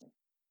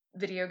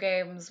 video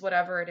games,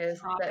 whatever it is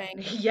that, Shopping.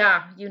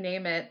 yeah, you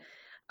name it.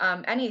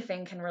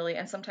 Anything can really,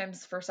 and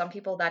sometimes for some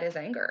people that is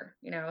anger.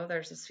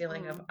 There's this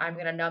feeling of I'm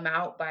Mm-hmm. going to numb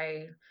out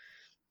by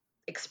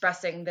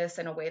expressing this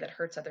in a way that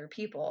hurts other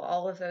people.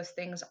 All of those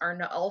things are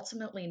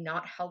ultimately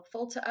not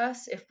helpful to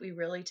us if we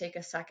really take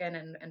a second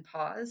and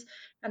pause.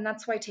 And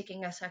that's why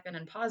taking a second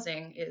and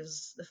pausing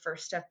is the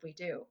first step we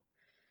do.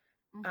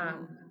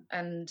 Mm-hmm.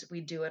 And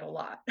we do it a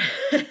lot.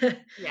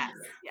 Yes,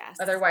 yes.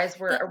 Otherwise,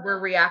 The we're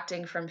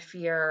reacting from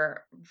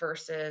fear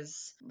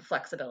versus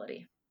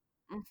flexibility.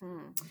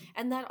 hmm.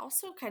 And that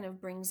also kind of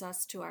brings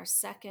us to our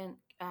second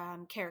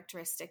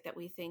characteristic that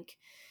we think,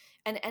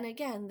 and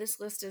again, this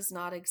list is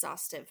not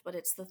exhaustive, but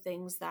it's the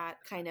things that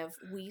kind of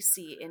we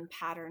see in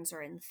patterns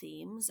or in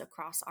themes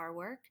across our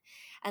work.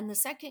 And the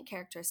second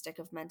characteristic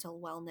of mental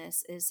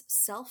wellness is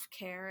self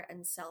care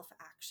and self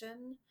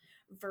action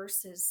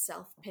versus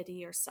self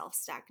pity or self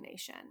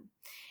stagnation.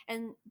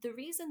 And the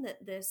reason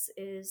that this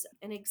is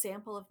an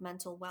example of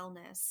mental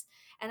wellness,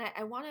 and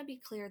I want to be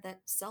clear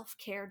that self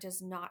care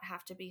does not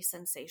have to be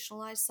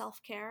sensationalized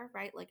self care,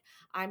 right? Like,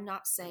 I'm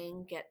not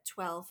saying get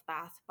 12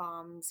 bath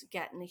bombs,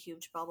 get in a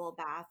huge bubble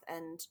bath,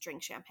 and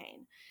drink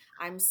champagne.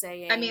 I'm I mean,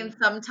 saying,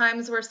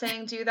 sometimes we're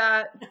saying do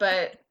that,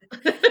 but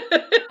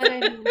but I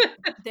mean,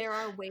 there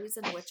are ways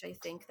in which I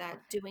think that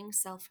doing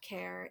self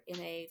care in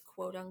a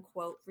quote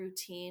unquote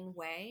routine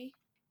way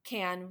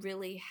can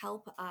really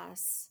help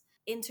us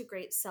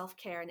integrate self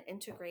care and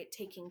integrate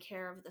taking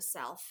care of the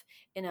self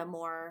in a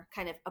more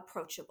kind of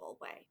approachable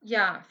way.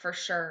 yeah, for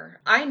sure.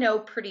 I know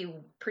pretty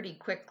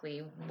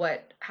quickly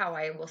how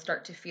I will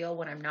start to feel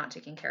when I'm not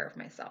taking care of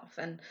myself.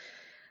 And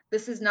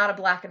this is not a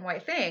black and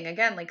white thing.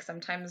 Again, like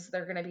sometimes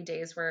there are going to be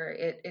days where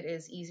it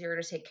is easier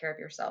to take care of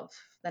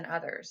yourself than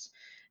others.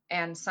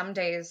 And some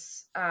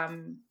days,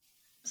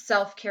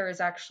 self-care is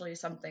actually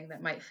something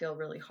that might feel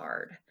really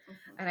hard.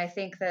 Mm-hmm. And I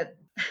think that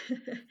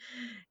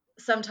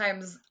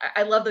sometimes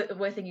I love the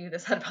way thing you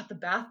just said about the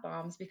bath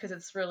bombs because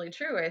it's really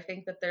true. I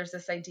think that there's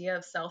this idea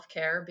of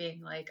self-care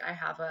being like I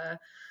have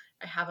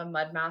a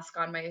mud mask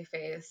on my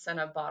face and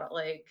a bottle,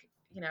 like,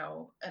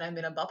 and I'm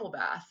in a bubble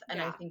bath.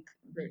 And I Yeah, think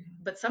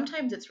but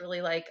sometimes it's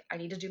really like I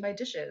need to do my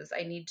dishes,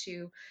 I need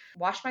to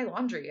wash my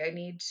laundry, I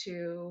need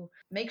to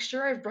make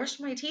sure I've brushed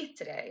my teeth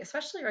today,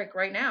 especially like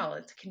right now.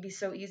 It can be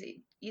so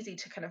easy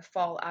to kind of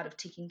fall out of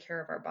taking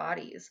care of our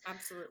bodies,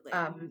 absolutely.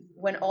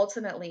 when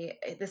ultimately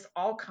this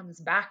all comes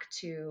back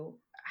to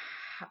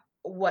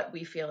what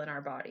we feel in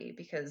our body.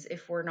 Because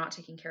if we're not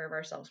taking care of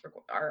ourselves,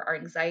 our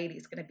anxiety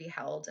is going to be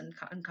held in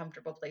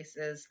uncomfortable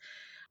places.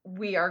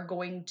 We are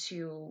going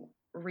to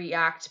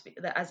react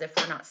as if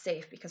we're not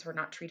safe because we're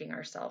not treating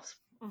ourselves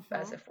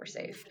as Mm-hmm. if we're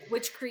safe.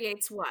 Which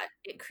creates what?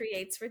 It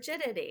creates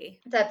rigidity.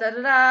 Da da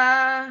da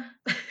da.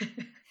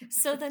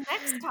 So, the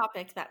next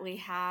topic that we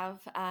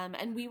have,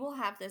 and we will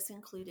have this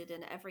included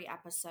in every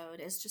episode,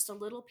 is just a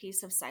little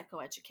piece of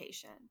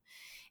psychoeducation.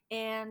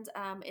 And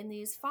in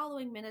these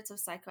following minutes of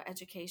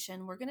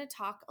psychoeducation, we're going to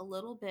talk a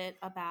little bit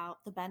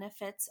about the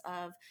benefits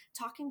of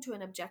talking to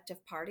an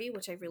objective party,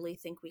 which I really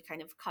think we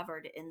kind of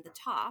covered in the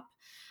top.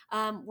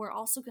 We're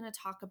also going to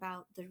talk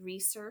about the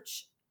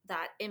research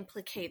that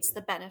implicates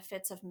the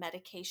benefits of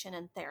medication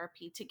and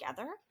therapy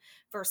together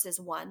versus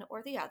one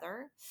or the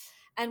other.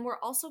 And we're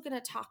also going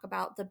to talk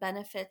about the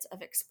benefits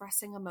of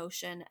expressing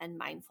emotion and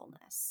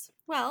mindfulness.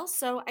 Well,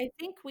 so I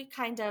think we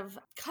kind of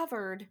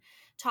covered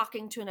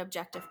talking to an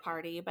objective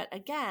party. But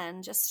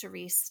again, just to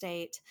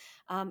restate,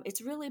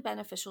 it's really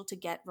beneficial to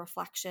get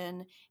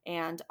reflection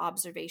and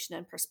observation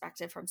and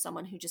perspective from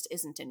someone who just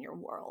isn't in your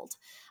world.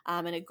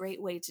 And a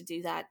great way to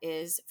do that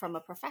is from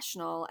a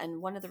professional.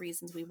 And one of the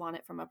reasons we want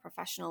it from a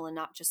professional and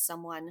not just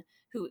someone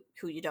who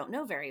you don't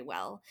know very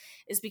well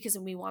is because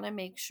we want to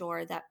make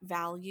sure that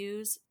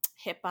values,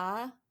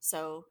 HIPAA,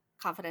 so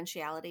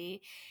confidentiality,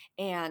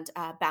 and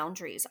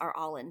boundaries are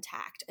all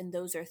intact. And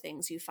those are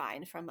things you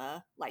find from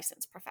a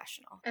licensed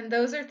professional. And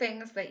those are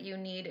things that you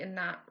need in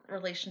that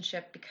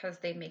relationship because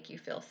they make you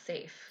feel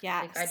safe.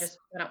 Like Yes,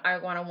 I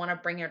want to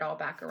bring it all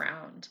back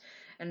around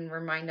and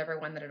remind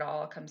everyone that it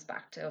all comes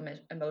back to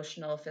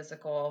emotional,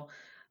 physical,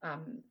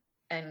 um,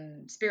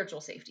 and spiritual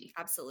safety.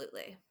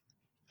 absolutely.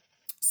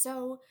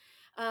 So,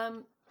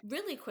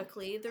 really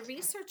quickly, the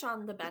research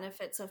on the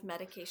benefits of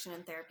medication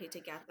and therapy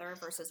together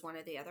versus one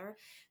or the other,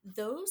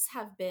 those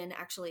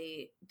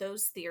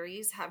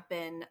theories have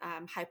been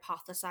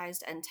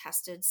hypothesized and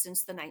tested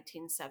since the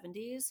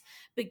 1970s,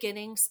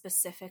 beginning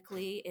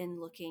specifically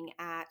in looking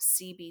at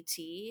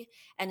CBT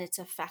and its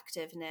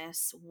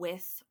effectiveness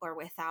with or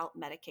without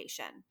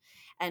medication,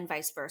 and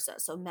vice versa.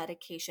 So,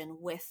 medication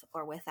with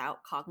or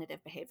without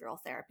cognitive behavioral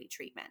therapy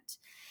treatment.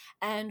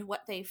 And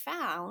what they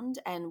found,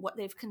 and what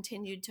they've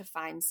continued to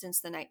find since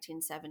the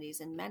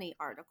 1970s in many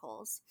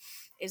articles,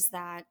 is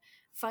that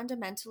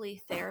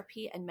fundamentally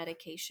therapy and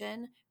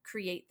medication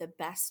create the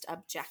best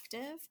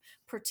objective,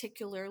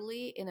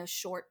 particularly in a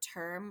short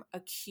term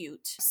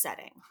acute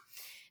setting.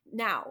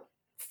 Now,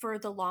 for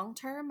the long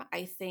term,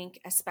 I think,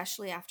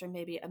 especially after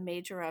maybe a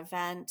major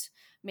event,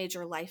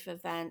 major life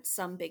event,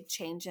 some big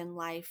change in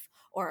life,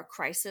 or a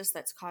crisis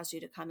that's caused you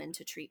to come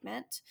into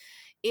treatment,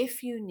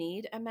 if you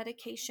need a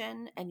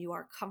medication and you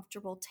are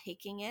comfortable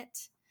taking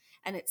it,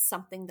 and it's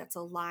something that's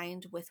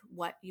aligned with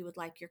what you would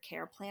like your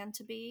care plan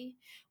to be,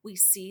 we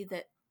see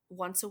that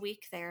once a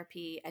week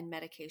therapy and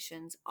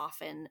medications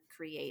often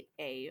create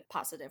a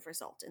positive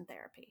result in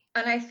therapy.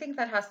 And I think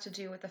that has to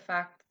do with the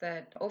fact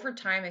that over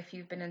time, if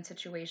you've been in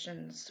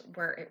situations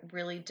where it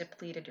really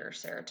depleted your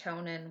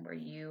serotonin, where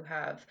you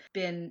have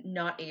been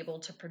not able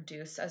to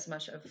produce as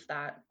much of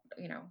that,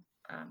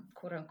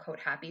 quote unquote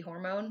happy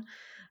hormone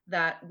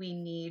that we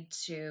need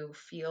to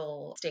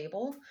feel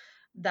stable,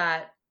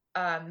 that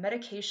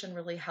medication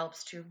really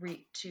helps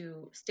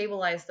to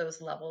stabilize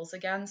those levels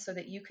again, so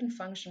that you can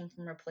function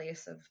from a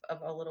place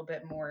of a little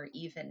bit more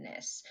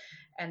evenness,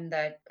 and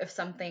that if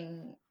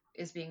something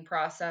is being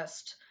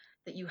processed,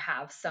 that you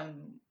have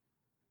some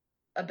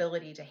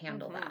ability to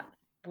handle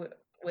Mm-hmm. that.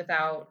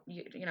 without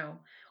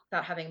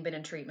without having been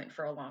in treatment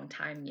for a long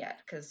time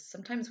yet, because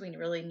sometimes we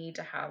really need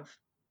to have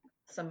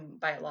some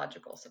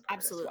biological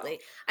support as well. Absolutely.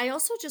 I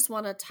also just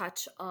want to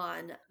touch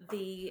on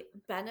the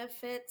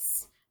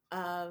benefits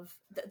of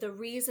the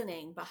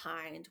reasoning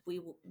behind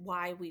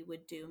why we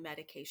would do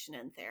medication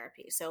and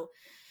therapy. So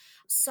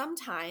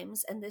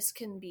sometimes, and this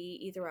can be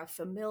either a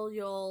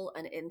familial,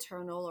 an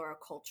internal, or a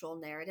cultural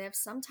narrative,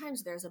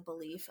 sometimes there's a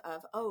belief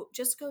of, oh,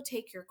 just go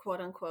take your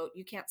quote unquote,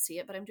 you can't see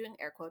it, but I'm doing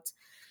air quotes,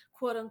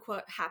 quote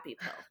unquote happy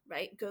pill,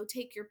 right? Go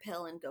take your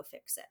pill and go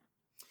fix it.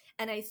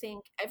 And I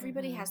think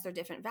everybody has Hmm. their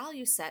different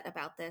value set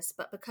about this,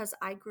 but because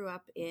I grew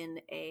up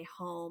in a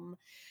home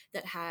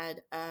that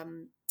had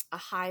a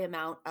high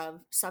amount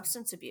of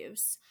substance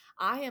abuse,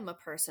 I am a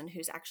person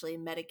who's actually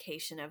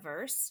medication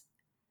averse.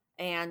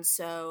 And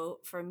so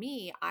for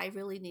me, I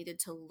really needed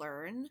to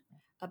learn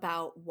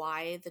about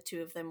why the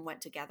two of them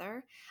went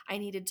together. I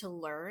needed to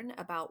learn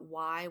about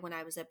why, when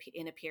I was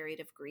in a period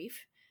of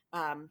grief,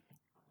 um,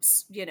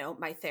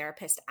 my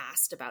therapist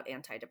asked about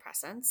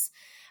antidepressants.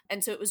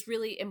 And so it was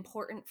really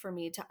important for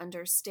me to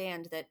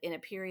understand that in a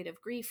period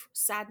of grief,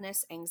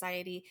 sadness,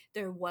 anxiety,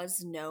 there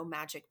was no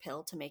magic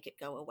pill to make it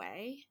go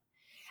away,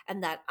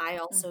 and that I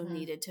also Hmm.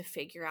 needed to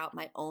figure out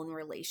my own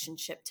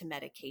relationship to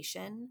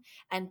medication.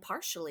 And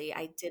partially,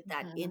 I did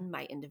that Hmm. in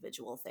my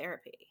individual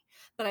therapy.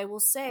 But I will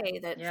say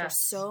that for Yes.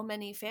 so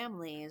many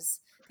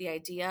families, the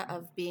idea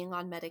of being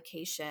on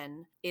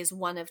medication is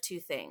one of two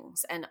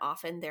things, and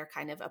often they're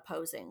kind of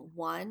opposing.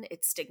 One,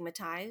 it's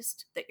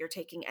stigmatized that you're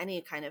taking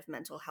any kind of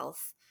mental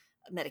health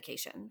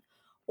medication,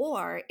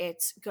 or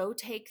it's go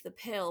take the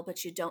pill,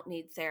 but you don't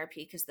need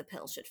therapy because the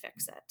pill should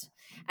fix it.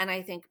 And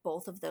I think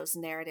both of those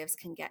narratives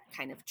can get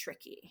kind of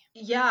tricky.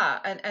 Yeah,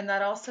 and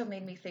that also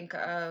made me think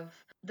of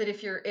that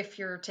if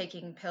you're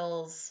taking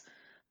pills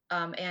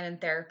and in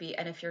therapy,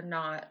 and if you're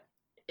not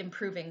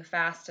improving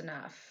fast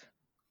enough,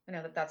 I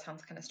know that that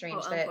sounds kind of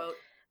Quote strange, that unquote.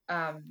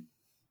 um,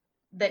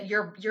 that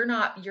you're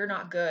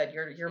not good,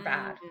 you're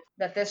bad, Mm,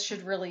 that this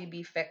should really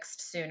be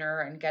fixed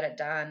sooner and get it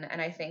done.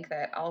 And I think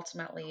that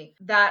ultimately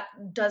that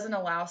doesn't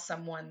allow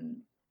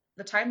someone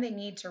the time they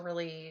need to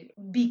really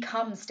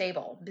become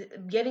stable.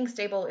 Getting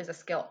stable is a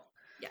skill.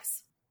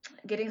 yes.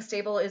 Getting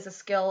stable is a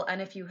skill,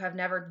 and if you have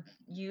never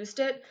used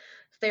it,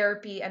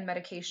 therapy and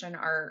medication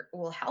are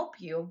will help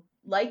you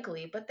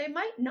likely, but they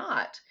might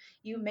not.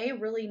 You may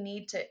really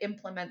need to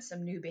implement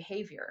some new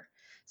behavior.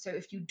 So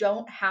if you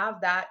don't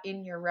have that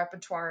in your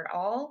repertoire at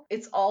all,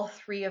 it's all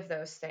three of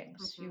those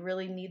things. You Hmm.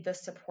 really need the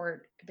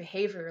support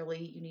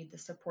behaviorally, you need the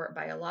support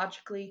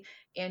biologically,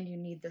 and you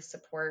need the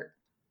support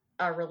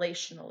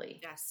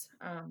relationally. Yes.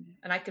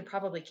 And I could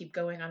probably keep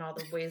going on all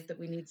the ways that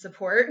we need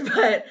support,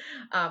 but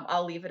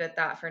I'll leave it at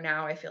that for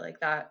now. I feel like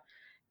that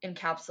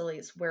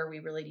encapsulates where we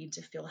really need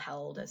to feel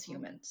held as Hmm.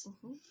 humans.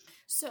 Hmm.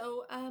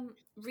 So,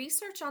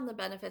 research on the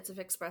benefits of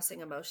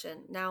expressing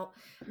emotion. Now,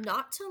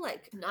 not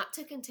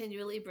to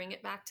continually bring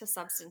it back to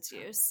substance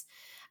use.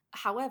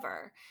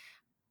 However,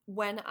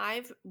 when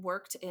I've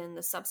worked in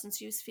the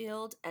substance use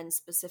field, and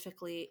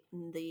specifically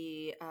in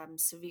the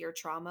severe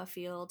trauma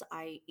field,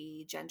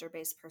 i.e., gender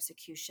based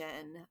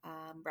persecution,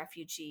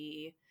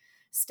 refugee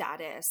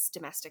status,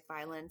 domestic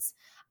violence,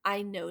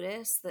 I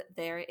notice that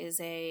there is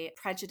a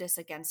prejudice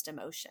against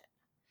emotion.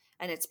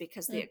 And it's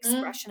because the Mm-hmm.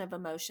 expression of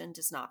emotion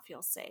does not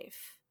feel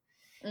safe,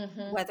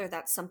 Mm-hmm. whether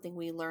that's something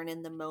we learn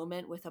in the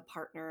moment with a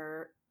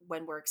partner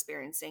when we're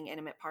experiencing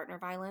intimate partner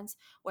violence,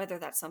 whether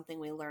that's something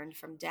we learned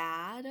from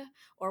dad,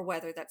 or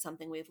whether that's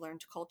something we've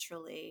learned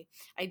culturally,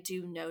 I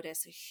do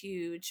notice a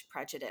huge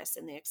prejudice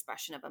in the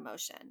expression of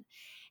emotion.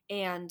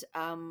 And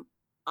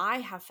I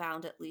have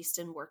found, at least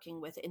in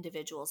working with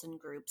individuals and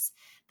groups,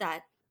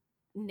 that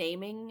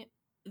naming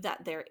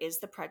that there is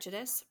the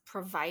prejudice,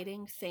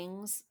 providing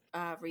things,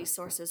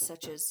 resources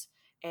such as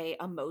a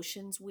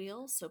emotions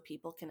wheel so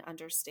people can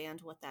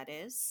understand what that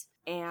is,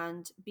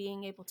 and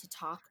being able to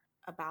talk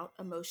about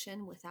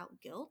emotion without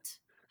guilt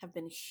have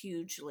been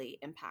hugely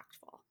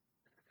impactful.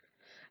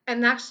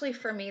 And actually,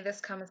 for me,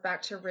 this comes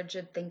back to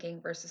rigid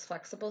thinking versus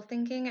flexible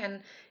thinking.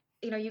 And,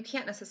 you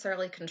can't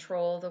necessarily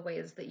control the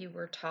ways that you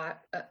were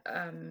taught,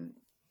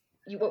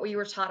 what you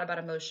were taught about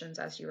emotions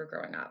as you were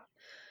growing up,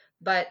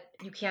 but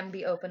you can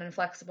be open and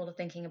flexible to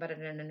thinking about it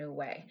in a new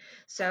way.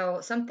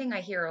 So, something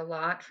I hear a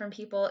lot from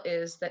people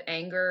is that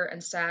anger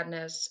and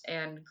sadness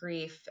and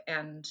grief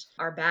and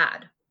are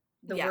bad.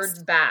 The word's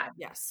Yes. bad.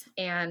 Yes.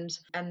 And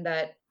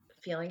that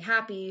feeling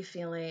happy,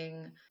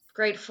 feeling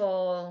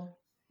grateful,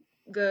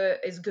 good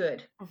is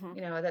good. Hmm.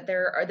 That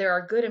there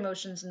are good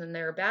emotions and then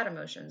there are bad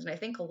emotions. And I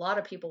think a lot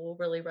of people will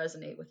really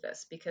resonate with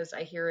this because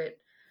I hear it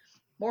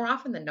more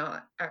often than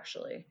not,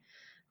 actually.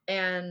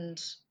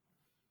 And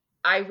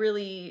I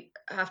really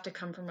have to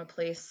come from a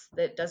place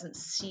that doesn't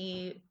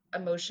see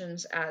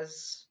emotions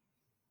as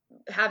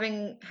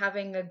having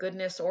a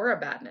goodness or a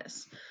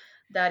badness.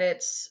 That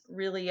it's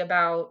really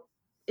about,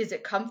 is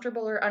it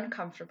comfortable or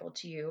uncomfortable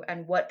to you,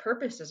 and what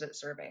purpose is it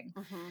serving?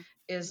 Hmm.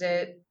 Is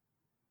it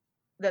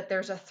that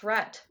there's a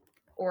threat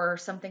or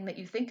something that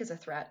you think is a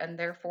threat, and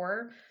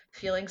therefore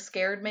feeling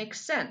scared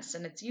makes sense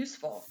and it's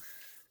useful?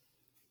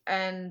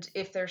 And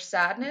if there's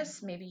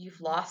sadness, maybe you've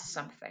lost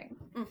something.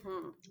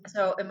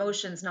 So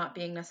emotions not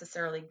being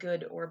necessarily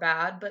good or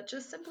bad, but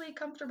just simply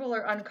comfortable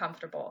or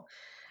uncomfortable.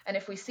 And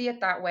if we see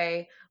it that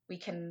way, we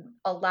can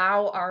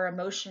allow our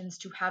emotions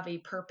to have a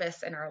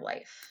purpose in our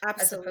life,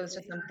 as opposed to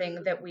Absolutely.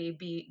 something that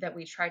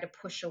we try to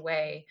push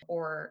away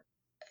or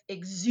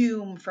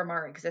exhume from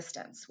our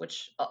existence,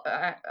 which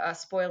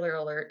spoiler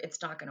alert,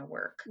 it's not going to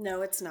work.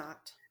 No, it's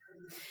not.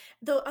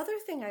 The other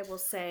thing I will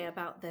say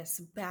about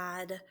this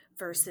bad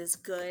versus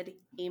good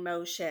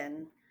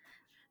emotion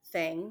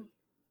thing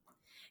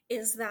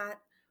is that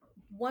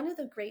one of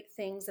the great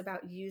things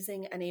about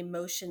using an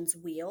emotions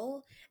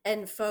wheel,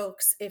 and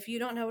folks, if you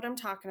don't know what I'm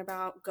talking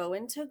about, go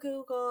into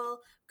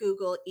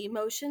Google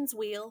emotions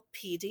wheel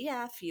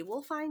PDF, you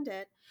will find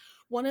it.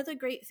 One of the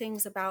great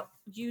things about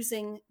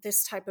using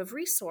this type of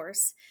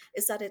resource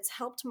is that it's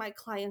helped my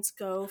clients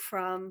go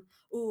from,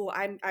 ooh,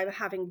 I'm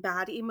having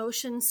bad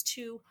emotions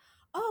to,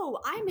 oh,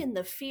 I'm in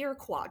the fear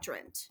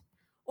quadrant,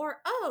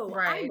 or oh, I'm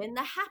Right. in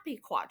the happy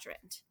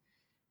quadrant.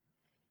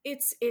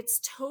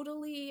 It's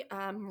totally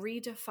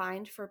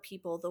redefined for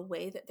people the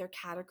way that they're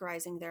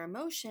categorizing their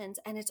emotions,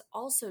 and it's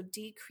also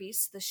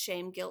decreased the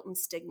shame, guilt, and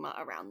stigma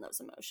around those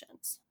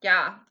emotions.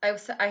 Yeah,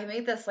 I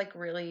made this like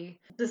really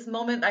this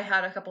moment I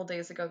had a couple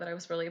days ago that I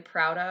was really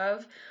proud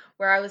of,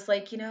 where I was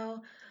like,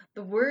 the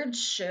word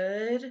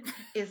should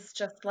is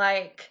just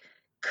like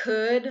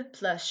could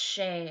plus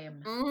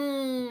shame.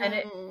 And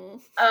it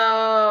Mm.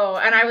 oh,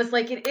 and I was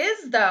like, it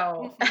is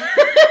though.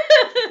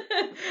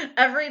 Hmm.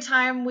 Every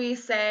time we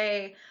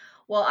say,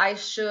 well, I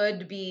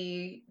should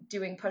be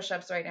doing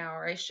push-ups right now,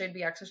 or I should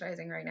be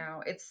exercising right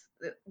now, it's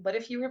what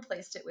if you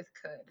replaced it with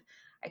could?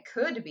 I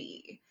could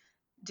be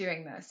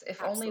doing this.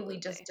 If only we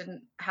just Absolutely.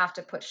 didn't have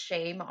to put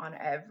shame on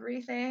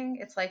everything.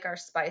 It's like our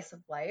spice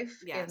of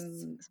life Yes.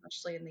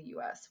 especially in the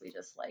US. We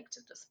just like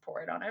to just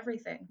pour it on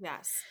everything,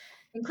 Yes.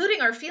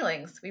 including our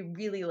feelings. We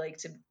really like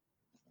to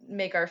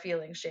make our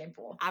feelings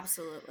shameful.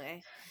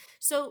 Absolutely.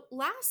 So,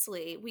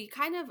 lastly, we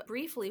kind of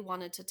briefly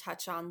wanted to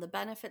touch on the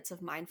benefits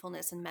of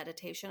mindfulness and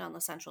meditation on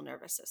the central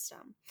nervous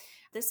system.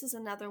 This is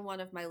another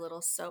one of my little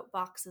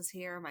soapboxes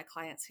here. My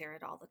clients hear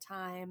it all the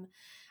time.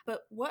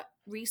 But what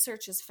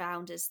research has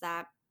found is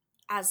that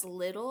as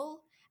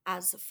little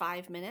as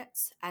 5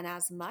 minutes and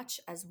as much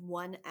as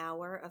 1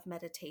 hour of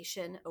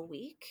meditation a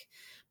week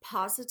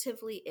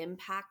positively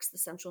impacts the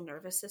central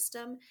nervous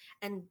system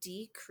and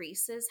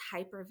decreases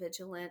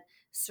hypervigilant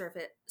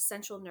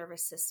central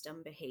nervous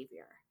system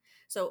behavior.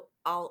 So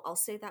I'll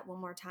say that one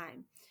more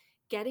time.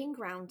 Getting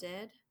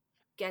grounded,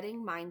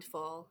 getting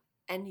mindful,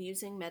 and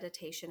using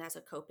meditation as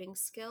a coping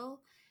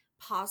skill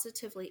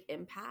positively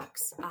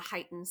impacts a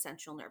heightened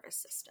central nervous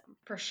system.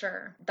 For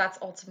sure. That's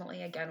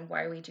ultimately, again,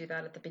 why we do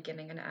that at the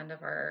beginning and end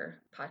of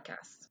our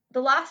podcast. The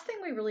last thing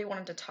we really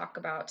wanted to talk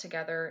about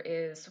together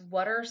is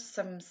what are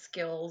some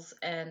skills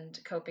and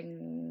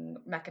coping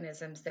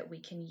mechanisms that we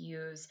can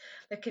use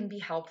that can be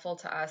helpful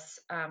to us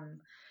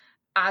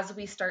as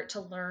we start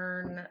to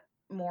learn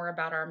more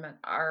about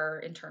our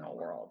internal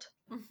world.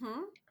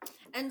 Mm-hmm.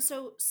 And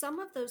so some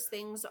of those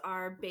things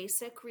are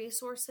basic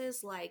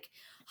resources like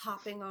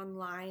hopping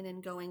online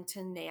and going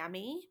to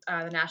NAMI.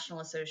 The National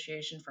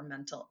Association for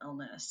Mental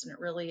Illness, and it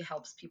really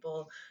helps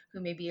people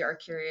who maybe are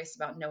curious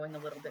about knowing a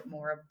little bit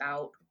more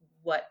about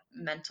what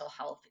mental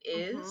health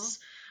Mm-hmm. is,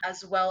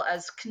 as well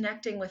as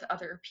connecting with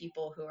other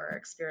people who are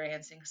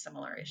experiencing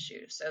similar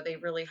issues. So they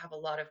really have a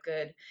lot of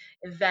good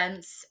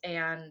events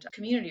and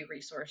community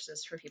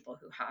resources for people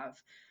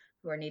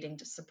who are needing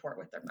to support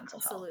with their mental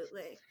health.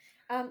 Absolutely.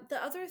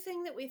 The other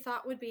thing that we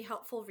thought would be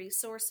helpful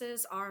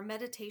resources are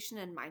meditation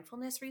and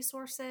mindfulness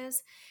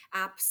resources,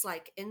 apps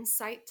like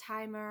Insight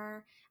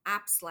Timer,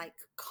 apps like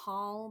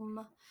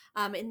Calm.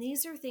 And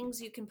these are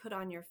things you can put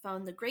on your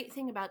phone. The great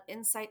thing about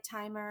Insight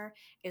Timer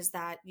is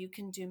that you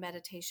can do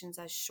meditations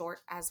as short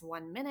as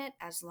 1 minute,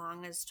 as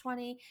long as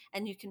 20,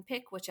 and you can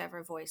pick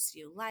whichever voice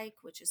you like,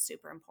 which is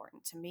super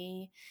important to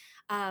me.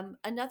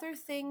 Another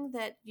thing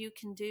that you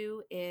can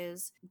do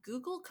is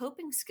Google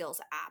coping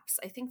skills apps.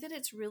 I think that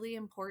it's really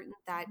important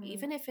that Mhm.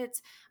 even if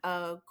it's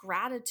a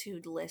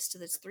gratitude list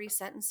that's 3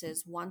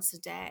 sentences once a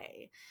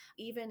day,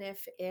 even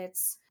if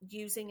it's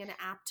using an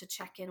app to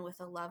check in with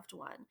a loved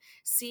one,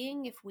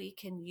 seeing if we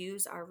can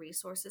use our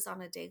resources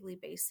on a daily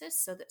basis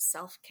so that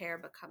self care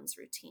becomes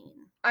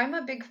routine. I'm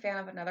a big fan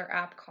of another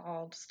app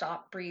called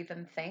Stop, Breathe,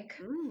 and Think,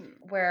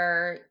 Mm.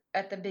 where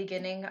at the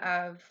beginning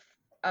of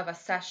a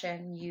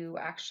session you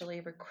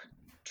actually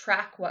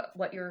track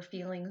what your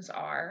feelings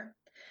are.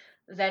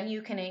 Then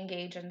you can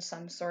engage in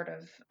some sort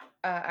of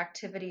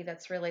activity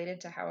that's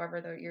related to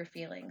however you're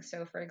feeling.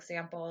 So, for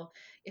example,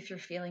 if you're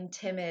feeling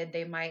timid,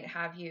 they might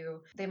have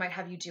you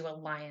do a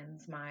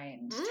lion's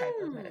mind type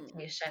of Mm.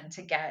 meditation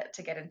to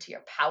get into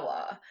your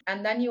power.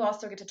 And then you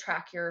also get to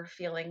track your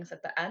feelings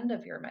at the end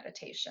of your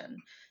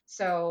meditation.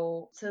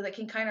 So that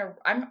can kind of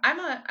I'm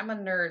a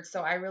nerd,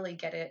 so I really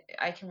get it.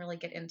 I can really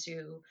get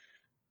into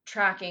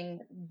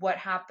tracking what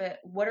happened,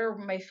 what are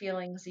my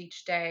feelings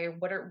each day,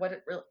 what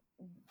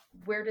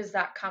where does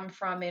that come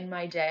from in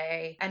my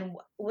day, and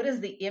what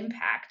is the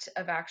impact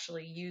of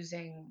actually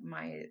using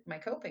my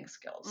coping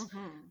skills.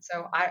 Mm-hmm.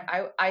 So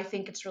I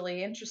think it's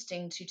really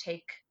interesting to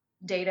take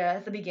data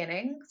at the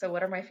beginning. So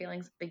what are my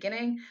feelings at the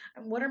beginning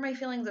and what are my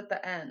feelings at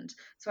the end,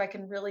 so I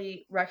can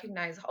really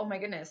recognize, oh my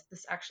goodness,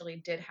 this actually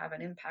did have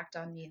an impact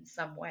on me in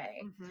some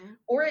way, Mm-hmm.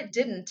 or it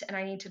didn't, and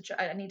I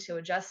need to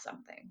adjust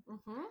something.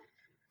 Mm-hmm.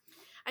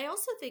 I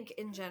also think,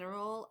 in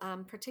general,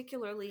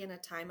 particularly in a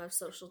time of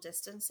social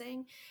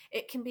distancing,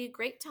 it can be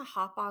great to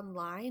hop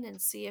online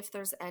and see if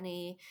there's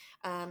any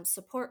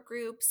support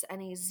groups,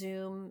 any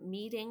Zoom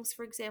meetings,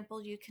 for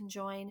example, you can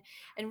join,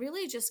 and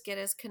really just get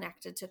as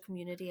connected to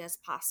community as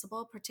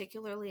possible,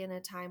 particularly in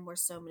a time where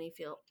so many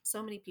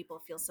people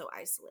feel so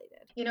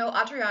isolated.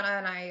 Adriana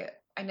and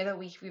I know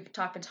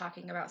that been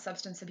talking about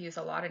substance abuse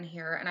a lot in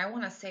here, and I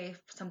want to say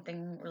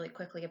something really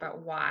quickly about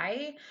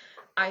why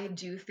I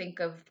do think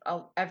of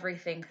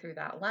everything through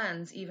that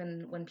lens,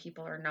 even when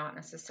people are not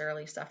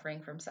necessarily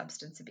suffering from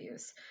substance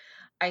abuse.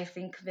 I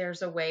think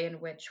there's a way in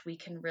which we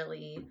can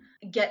really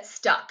get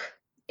stuck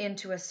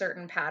into a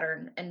certain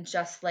pattern, and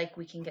just like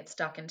we can get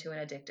stuck into an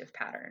addictive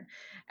pattern.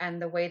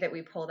 And the way that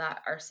we pull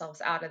that ourselves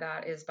out of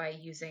that is by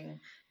using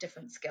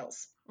different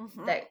skills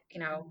Mm-hmm. that,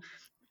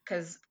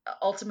 because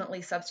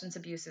ultimately substance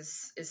abuse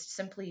is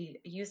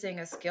simply using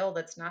a skill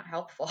that's not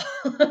helpful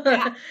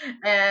Yeah.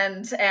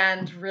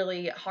 and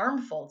really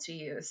harmful to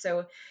you.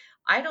 So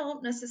I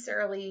don't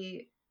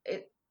necessarily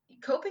it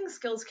coping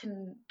skills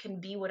can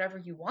be whatever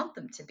you want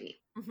them to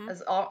be, Mm-hmm.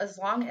 as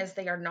long as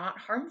they are not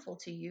harmful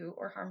to you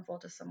or harmful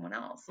to someone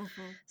else.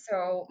 Mm-hmm.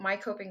 So my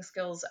coping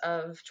skills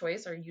of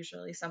choice are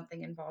usually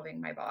something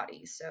involving my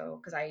body. So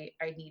because I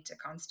need to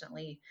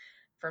constantly,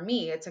 for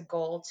me, it's a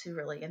goal to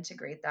really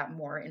integrate that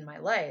more in my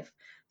life.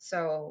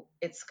 So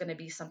it's going to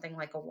be something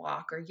like a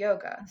walk or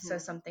yoga. So Mm-hmm.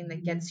 something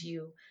that gets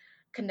you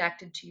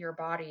connected to your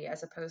body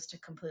as opposed to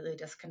completely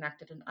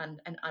disconnected and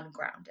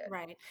ungrounded.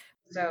 Right.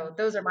 So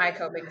those are my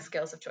coping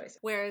skills of choice.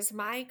 Whereas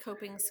my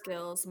coping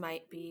skills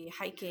might be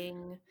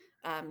hiking,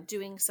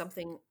 doing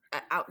something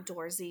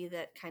outdoorsy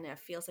that kind of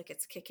feels like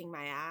it's kicking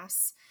my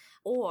ass,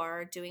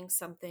 or doing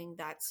something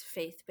that's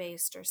faith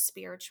based or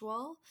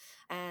spiritual.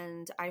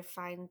 And I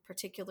find,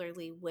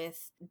 particularly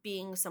with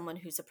being someone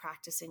who's a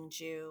practicing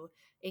Jew,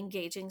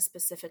 engaging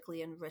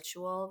specifically in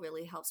ritual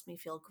really helps me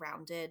feel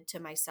grounded to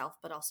myself,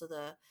 but also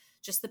the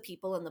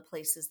people and the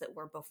places that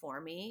were before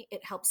me.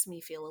 It helps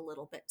me feel a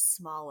little bit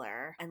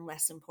smaller and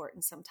less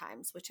important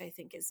sometimes, which I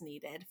think is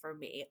needed for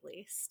me at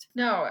least.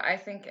 No, I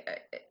think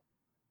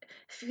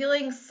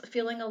feeling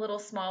a little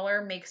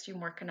smaller makes you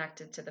more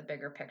connected to the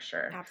bigger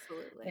picture.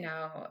 Absolutely.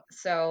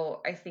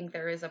 So I think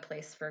there is a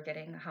place for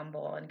getting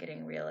humble and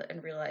getting real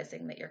and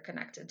realizing that you're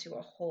connected to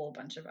a whole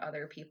bunch of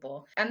other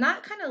people. And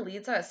that kind of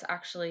leads us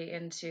actually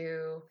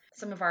into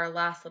some of our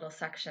last little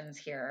sections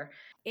here.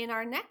 In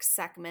our next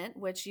segment,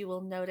 which you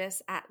will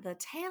notice at the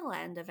tail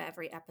end of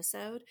every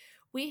episode,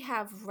 we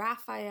have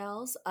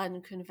Raphael's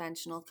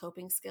unconventional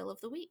coping skill of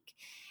the week.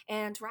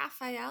 And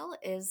Raphael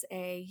is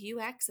a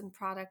UX and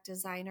product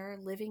designer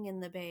living in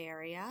the Bay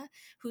Area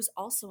who's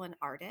also an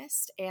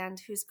artist and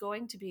who's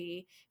going to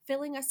be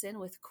filling us in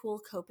with cool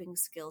coping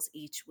skills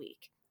each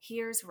week.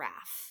 Here's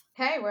Raph.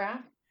 Hey,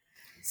 Raph.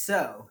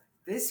 So,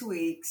 this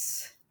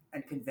week's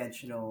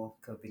unconventional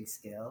coping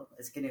skill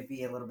is going to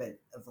be a little bit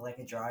of like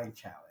a drawing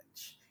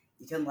challenge.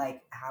 You can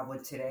like have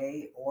one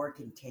today or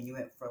continue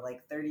it for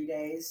like 30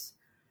 days.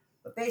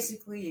 But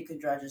basically, you can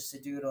draw just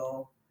a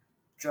doodle,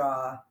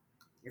 draw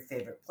your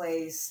favorite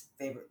place,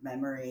 favorite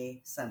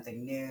memory,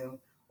 something new,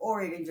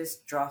 or you can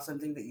just draw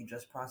something that you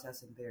just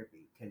processed in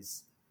therapy.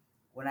 Because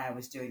when I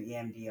was doing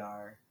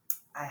EMDR,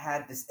 I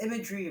had this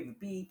imagery of a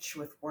beach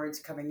with words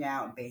coming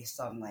out based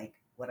on like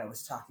what I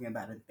was talking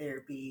about in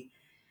therapy.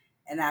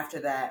 And after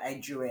that, I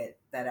drew it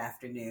that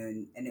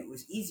afternoon, and it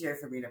was easier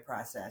for me to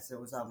process. It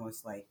was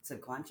almost like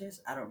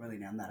subconscious. I don't really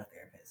know. I'm not a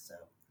therapist, so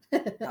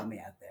help me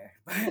out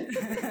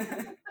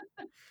there.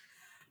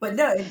 But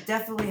no, it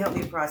definitely helped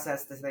me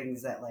process the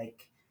things that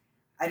like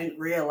I didn't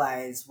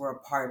realize were a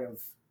part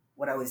of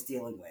what I was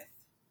dealing with.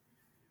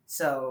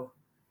 So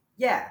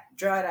yeah,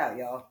 draw it out,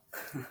 y'all.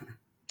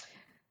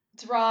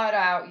 Draw it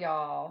out, y'all.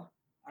 All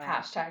right.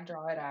 Hashtag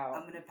draw it out.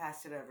 I'm gonna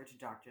pass it over to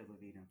Dr.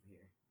 Levine over here.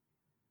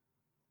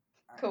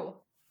 All right.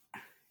 Cool.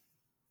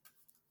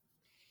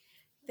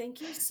 Thank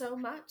you so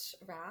much,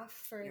 Raph,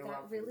 for You're that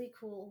welcome. really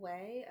cool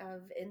way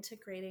of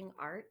integrating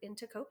art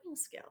into coping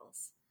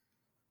skills.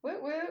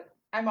 Woot woot.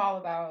 I'm all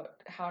about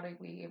how do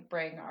we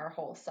bring our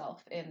whole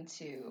self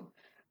into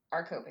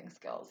our coping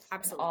skills.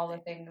 Absolutely. And all the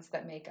things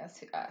that make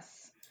us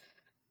us.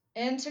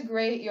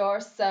 Integrate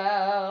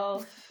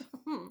yourself.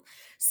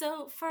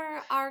 So,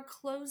 for our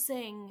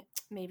closing,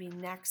 maybe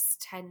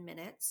next 10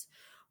 minutes,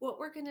 what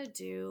we're going to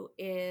do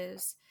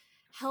is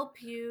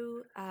help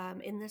you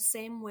in the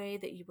same way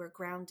that you were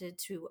grounded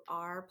to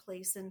our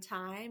place and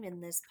time in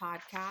this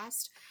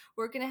podcast.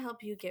 We're going to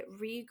help you get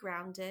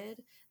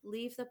re-grounded,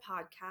 leave the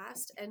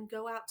podcast, and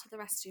go out to the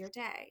rest of your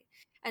day.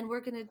 And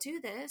we're going to do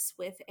this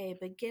with a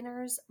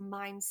beginner's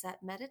mindset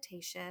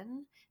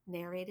meditation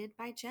narrated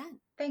by Jen.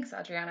 Thanks,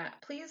 Adriana.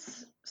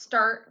 Please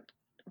start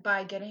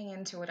by getting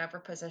into whatever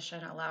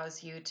position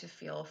allows you to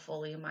feel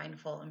fully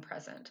mindful and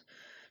present.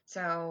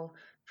 So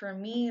for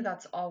me,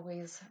 that's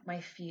always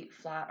my feet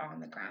flat on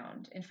the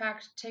ground. In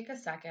fact, take a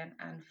second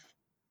and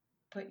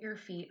put your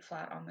feet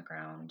flat on the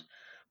ground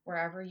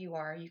wherever you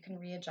are. You can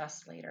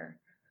readjust later.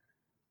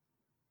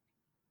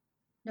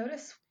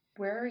 Notice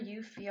where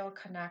you feel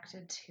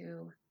connected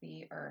to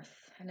the earth.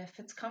 And if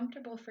it's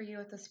comfortable for you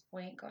at this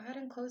point, go ahead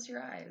and close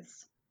your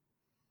eyes.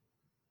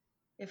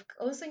 If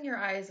closing your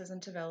eyes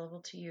isn't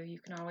available to you, you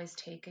can always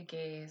take a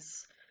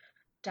gaze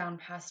down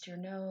past your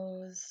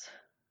nose.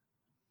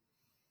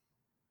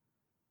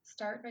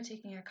 Start by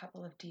taking a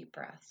couple of deep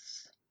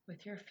breaths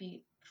with your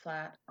feet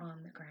flat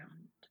on the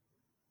ground.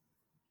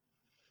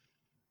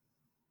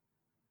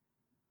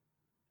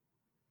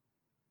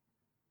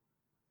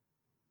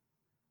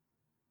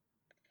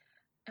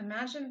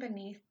 Imagine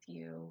beneath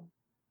you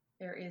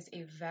there is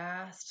a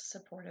vast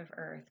supportive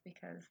earth,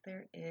 because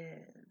there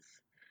is.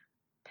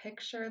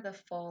 Picture the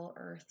full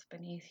earth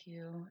beneath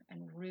you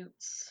and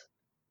roots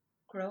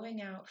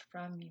growing out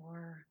from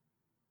your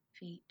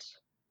feet,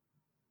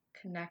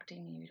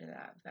 connecting you to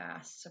that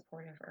vast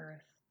supportive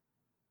earth.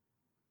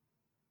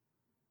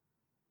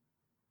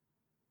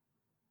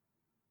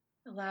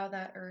 Allow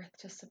that earth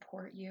to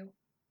support you.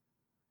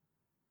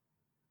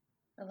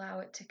 Allow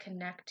it to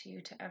connect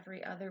you to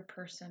every other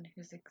person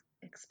who's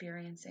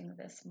experiencing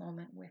this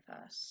moment with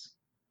us.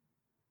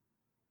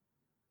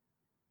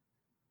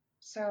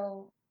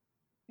 So,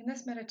 in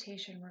this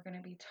meditation, we're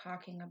going to be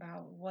talking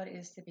about what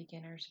is the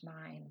beginner's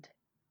mind.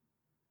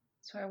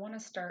 So I want to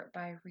start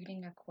by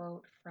reading a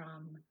quote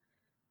from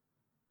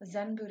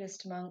Zen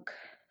Buddhist monk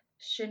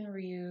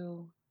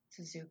Shinryu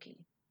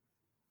Suzuki.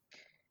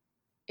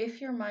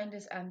 If your mind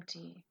is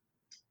empty,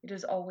 it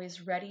is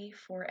always ready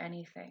for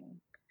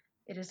anything.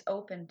 It is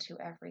open to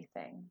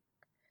everything.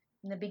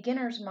 In the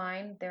beginner's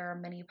mind, there are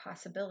many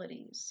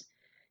possibilities.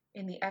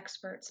 In the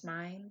expert's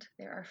mind,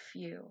 there are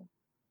few.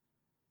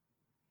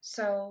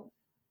 So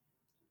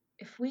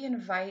if we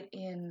invite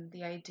in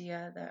the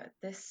idea that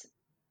this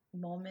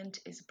moment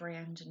is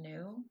brand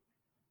new,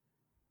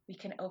 we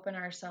can open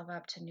ourselves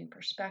up to new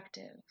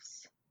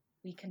perspectives.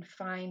 We can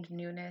find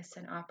newness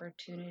and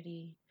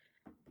opportunity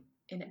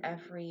in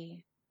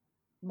every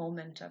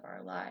moment of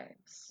our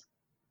lives.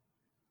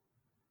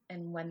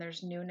 And when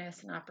there's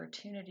newness and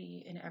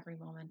opportunity in every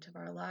moment of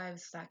our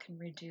lives, that can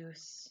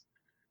reduce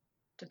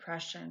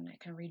depression, it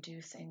can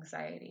reduce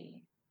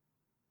anxiety.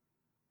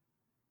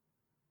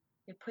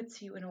 It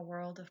puts you in a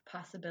world of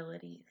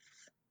possibilities.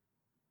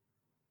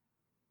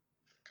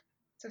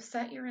 So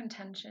set your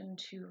intention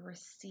to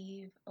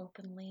receive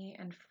openly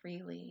and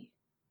freely,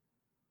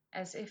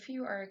 as if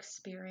you are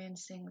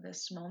experiencing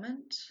this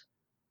moment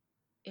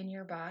in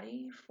your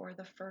body for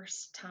the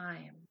first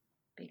time,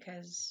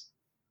 because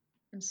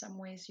in some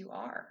ways you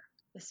are.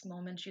 This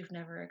moment you've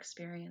never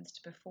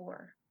experienced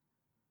before.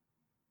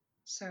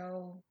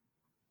 So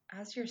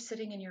as you're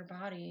sitting in your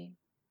body,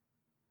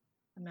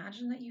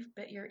 imagine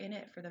that you're in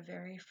it for the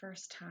very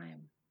first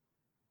time,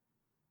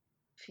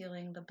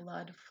 feeling the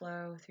blood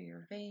flow through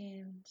your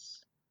veins,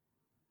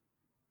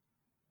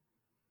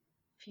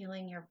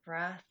 feeling your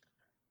breath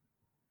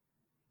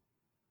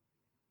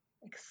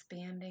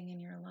expanding in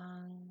your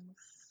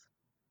lungs.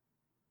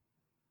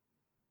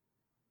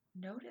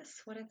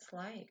 Notice what it's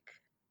like.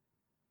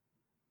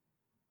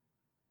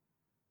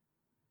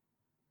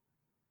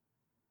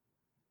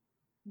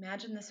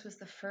 Imagine this was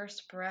the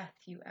first breath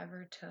you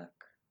ever took.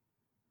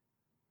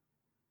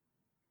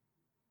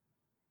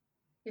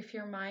 If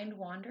your mind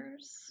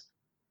wanders,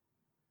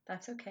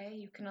 that's okay.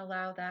 You can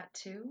allow that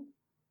too.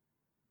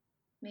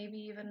 Maybe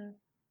even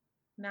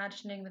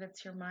imagining that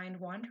it's your mind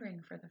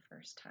wandering for the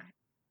first time.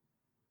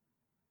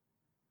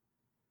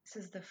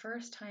 This is the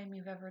first time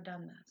you've ever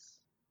done this.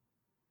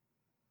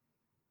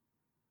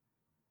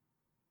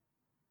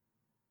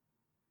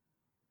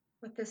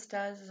 What this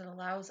does is it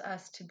allows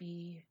us to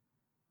be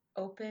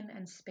open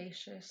and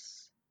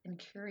spacious and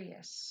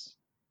curious,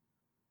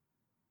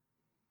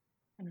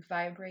 and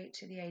vibrate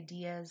to the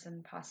ideas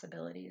and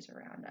possibilities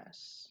around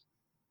us.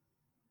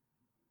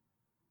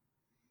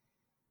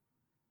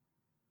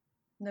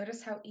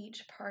 Notice how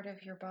each part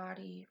of your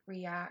body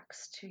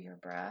reacts to your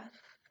breath.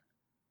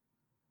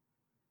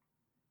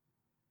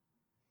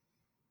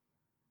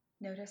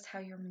 Notice how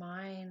your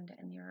mind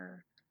and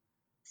your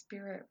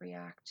spirit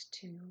react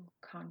to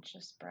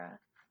conscious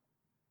breath.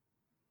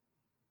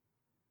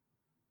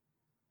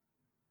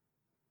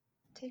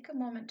 Take a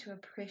moment to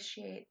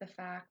appreciate the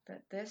fact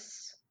that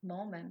this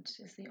moment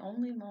is the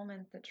only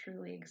moment that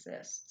truly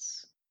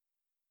exists.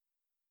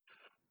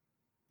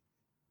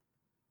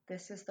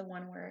 This is the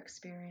one we're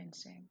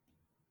experiencing.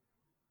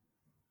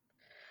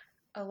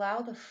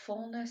 Allow the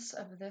fullness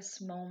of this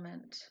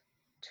moment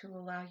to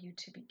allow you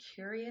to be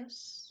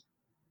curious,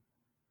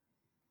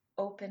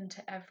 open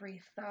to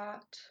every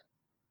thought,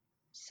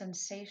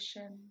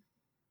 sensation,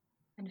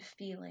 and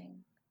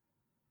feeling,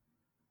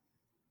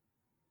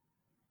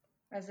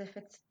 as if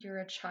you're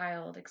a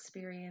child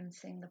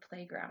experiencing the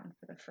playground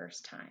for the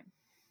first time.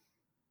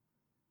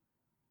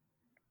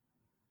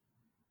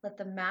 Let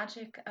the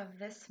magic of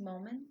this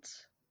moment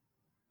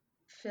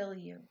fill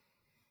you.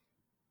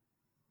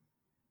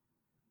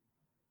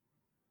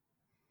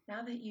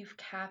 Now that you've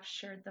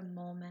captured the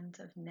moment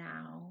of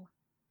now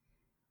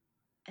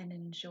and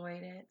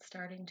enjoyed it,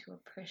 starting to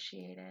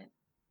appreciate it,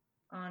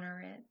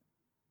 honor it,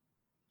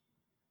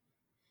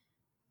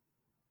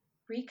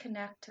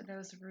 reconnect to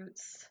those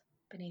roots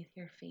beneath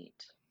your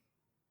feet.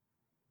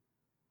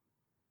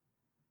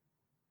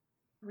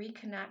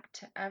 Reconnect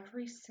to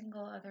every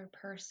single other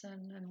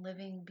person and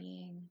living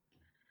being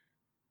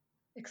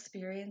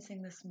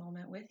experiencing this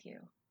moment with you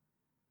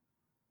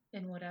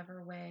in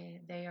whatever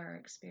way they are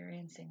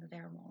experiencing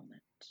their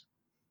moment.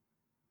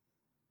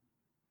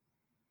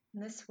 In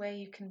this way,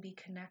 you can be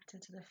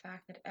connected to the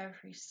fact that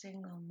every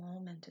single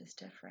moment is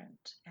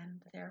different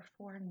and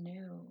therefore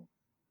new.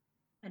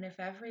 And if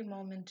every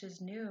moment is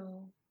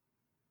new,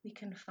 we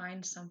can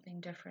find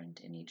something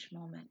different in each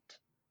moment.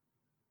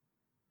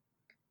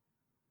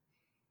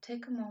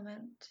 Take a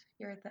moment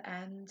here at the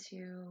end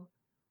to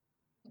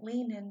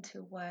lean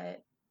into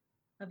what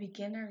a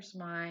beginner's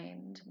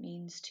mind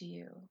means to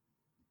you,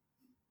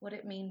 what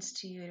it means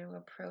to you to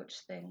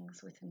approach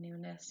things with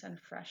newness and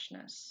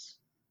freshness.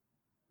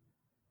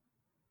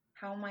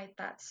 How might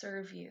that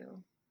serve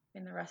you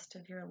in the rest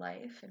of your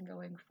life and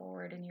going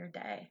forward in your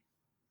day?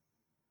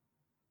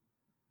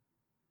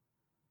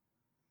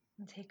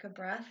 And take a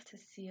breath to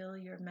seal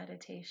your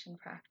meditation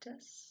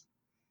practice.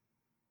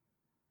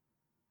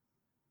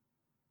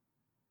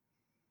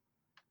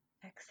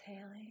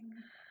 Exhaling.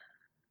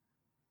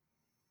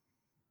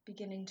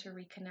 Beginning to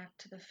reconnect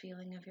to the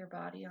feeling of your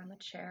body on the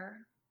chair.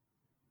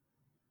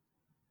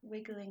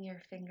 Wiggling your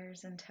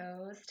fingers and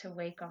toes to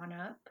wake on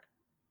up.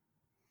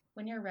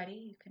 When you're ready,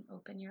 you can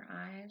open your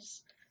eyes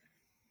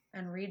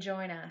and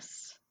rejoin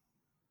us.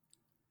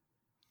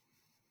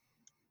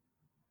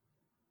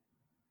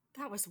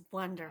 That was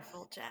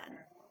wonderful, Jen.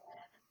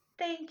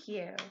 Thank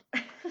you.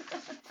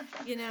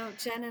 You know,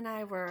 Jen and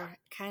I were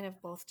kind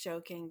of both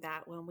joking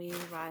that when we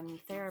run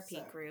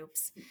therapy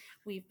groups,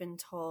 we've been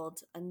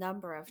told a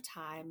number of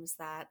times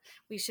that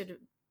we should,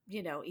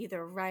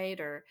 either write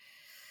or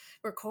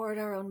record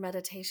our own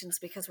meditations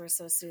because we're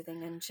so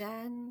soothing. And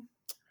Jen,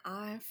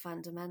 I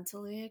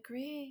fundamentally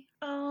agree.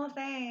 Oh,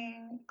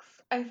 thanks.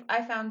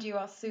 I found you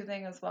all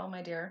soothing as well,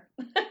 my dear.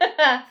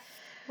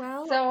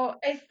 Well, so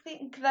I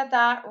think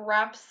that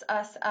wraps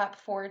us up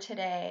for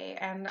today.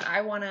 And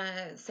I want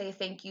to say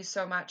thank you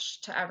so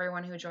much to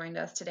everyone who joined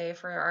us today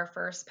for our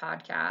first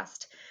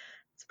podcast.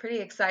 It's pretty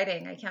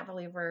exciting. I can't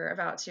believe we're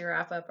about to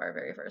wrap up our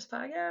very first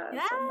podcast.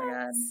 Yes. Oh my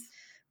God.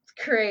 It's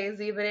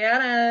crazy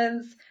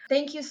bananas.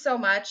 Thank you so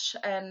much.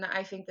 And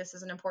I think this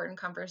is an important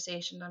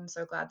conversation. I'm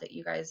so glad that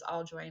you guys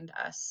all joined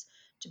us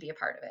to be a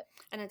part of it.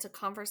 And it's a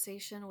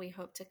conversation we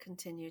hope to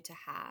continue to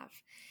have.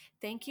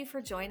 Thank you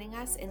for joining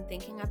us in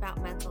thinking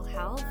about mental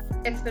health.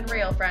 It's been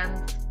real,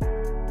 friends.